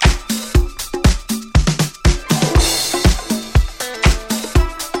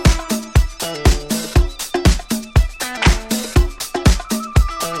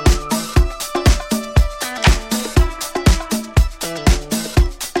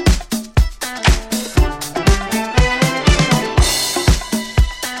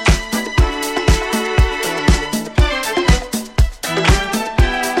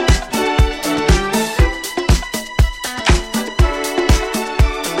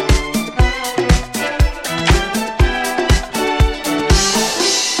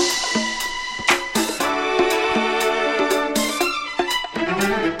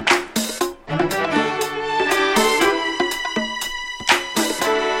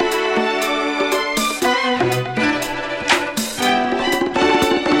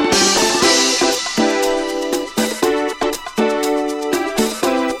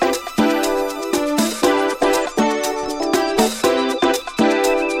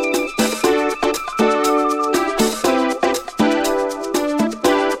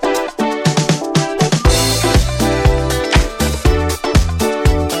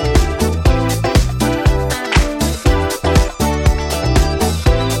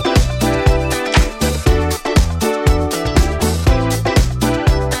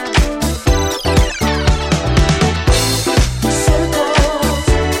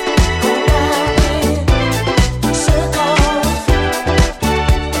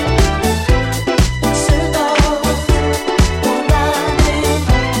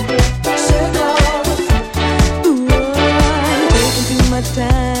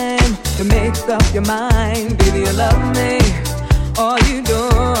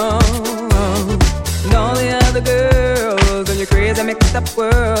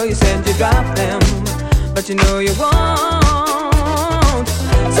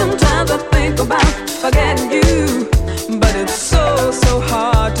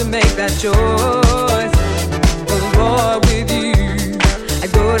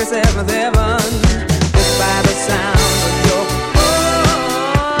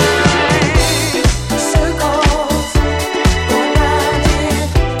 Circles,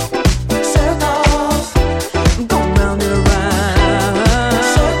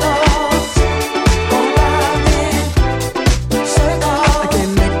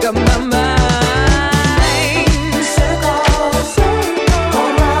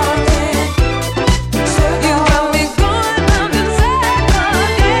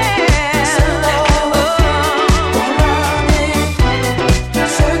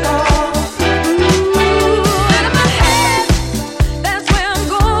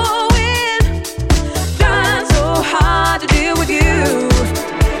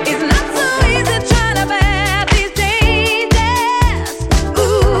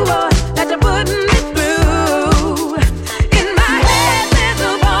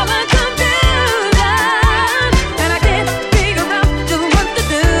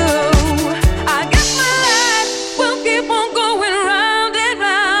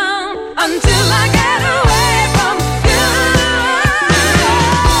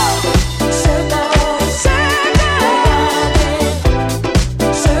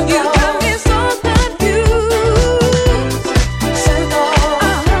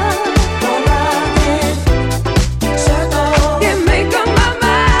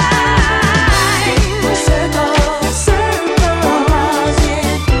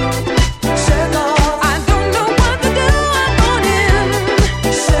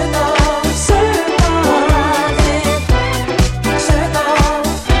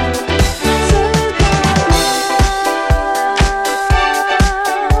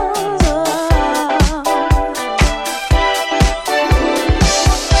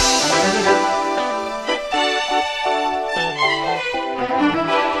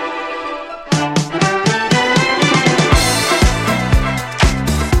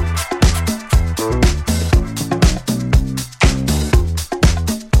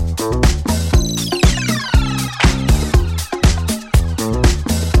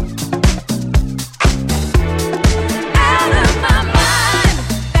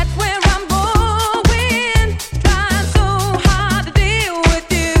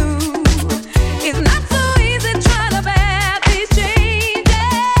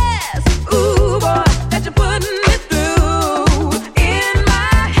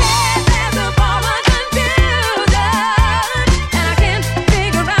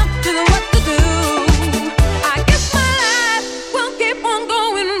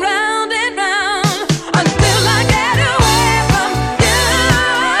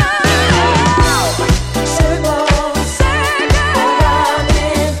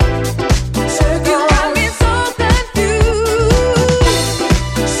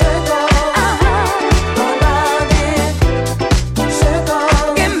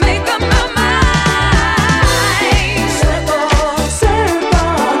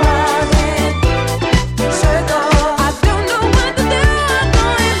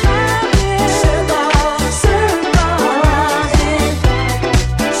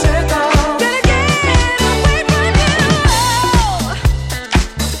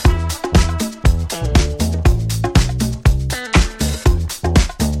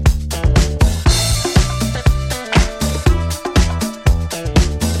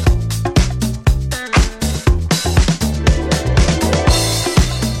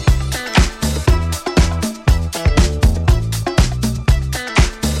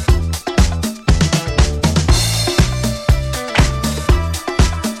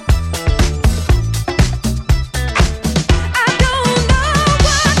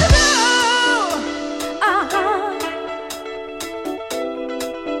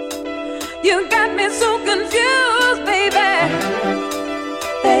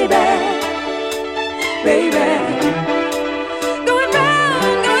 baby.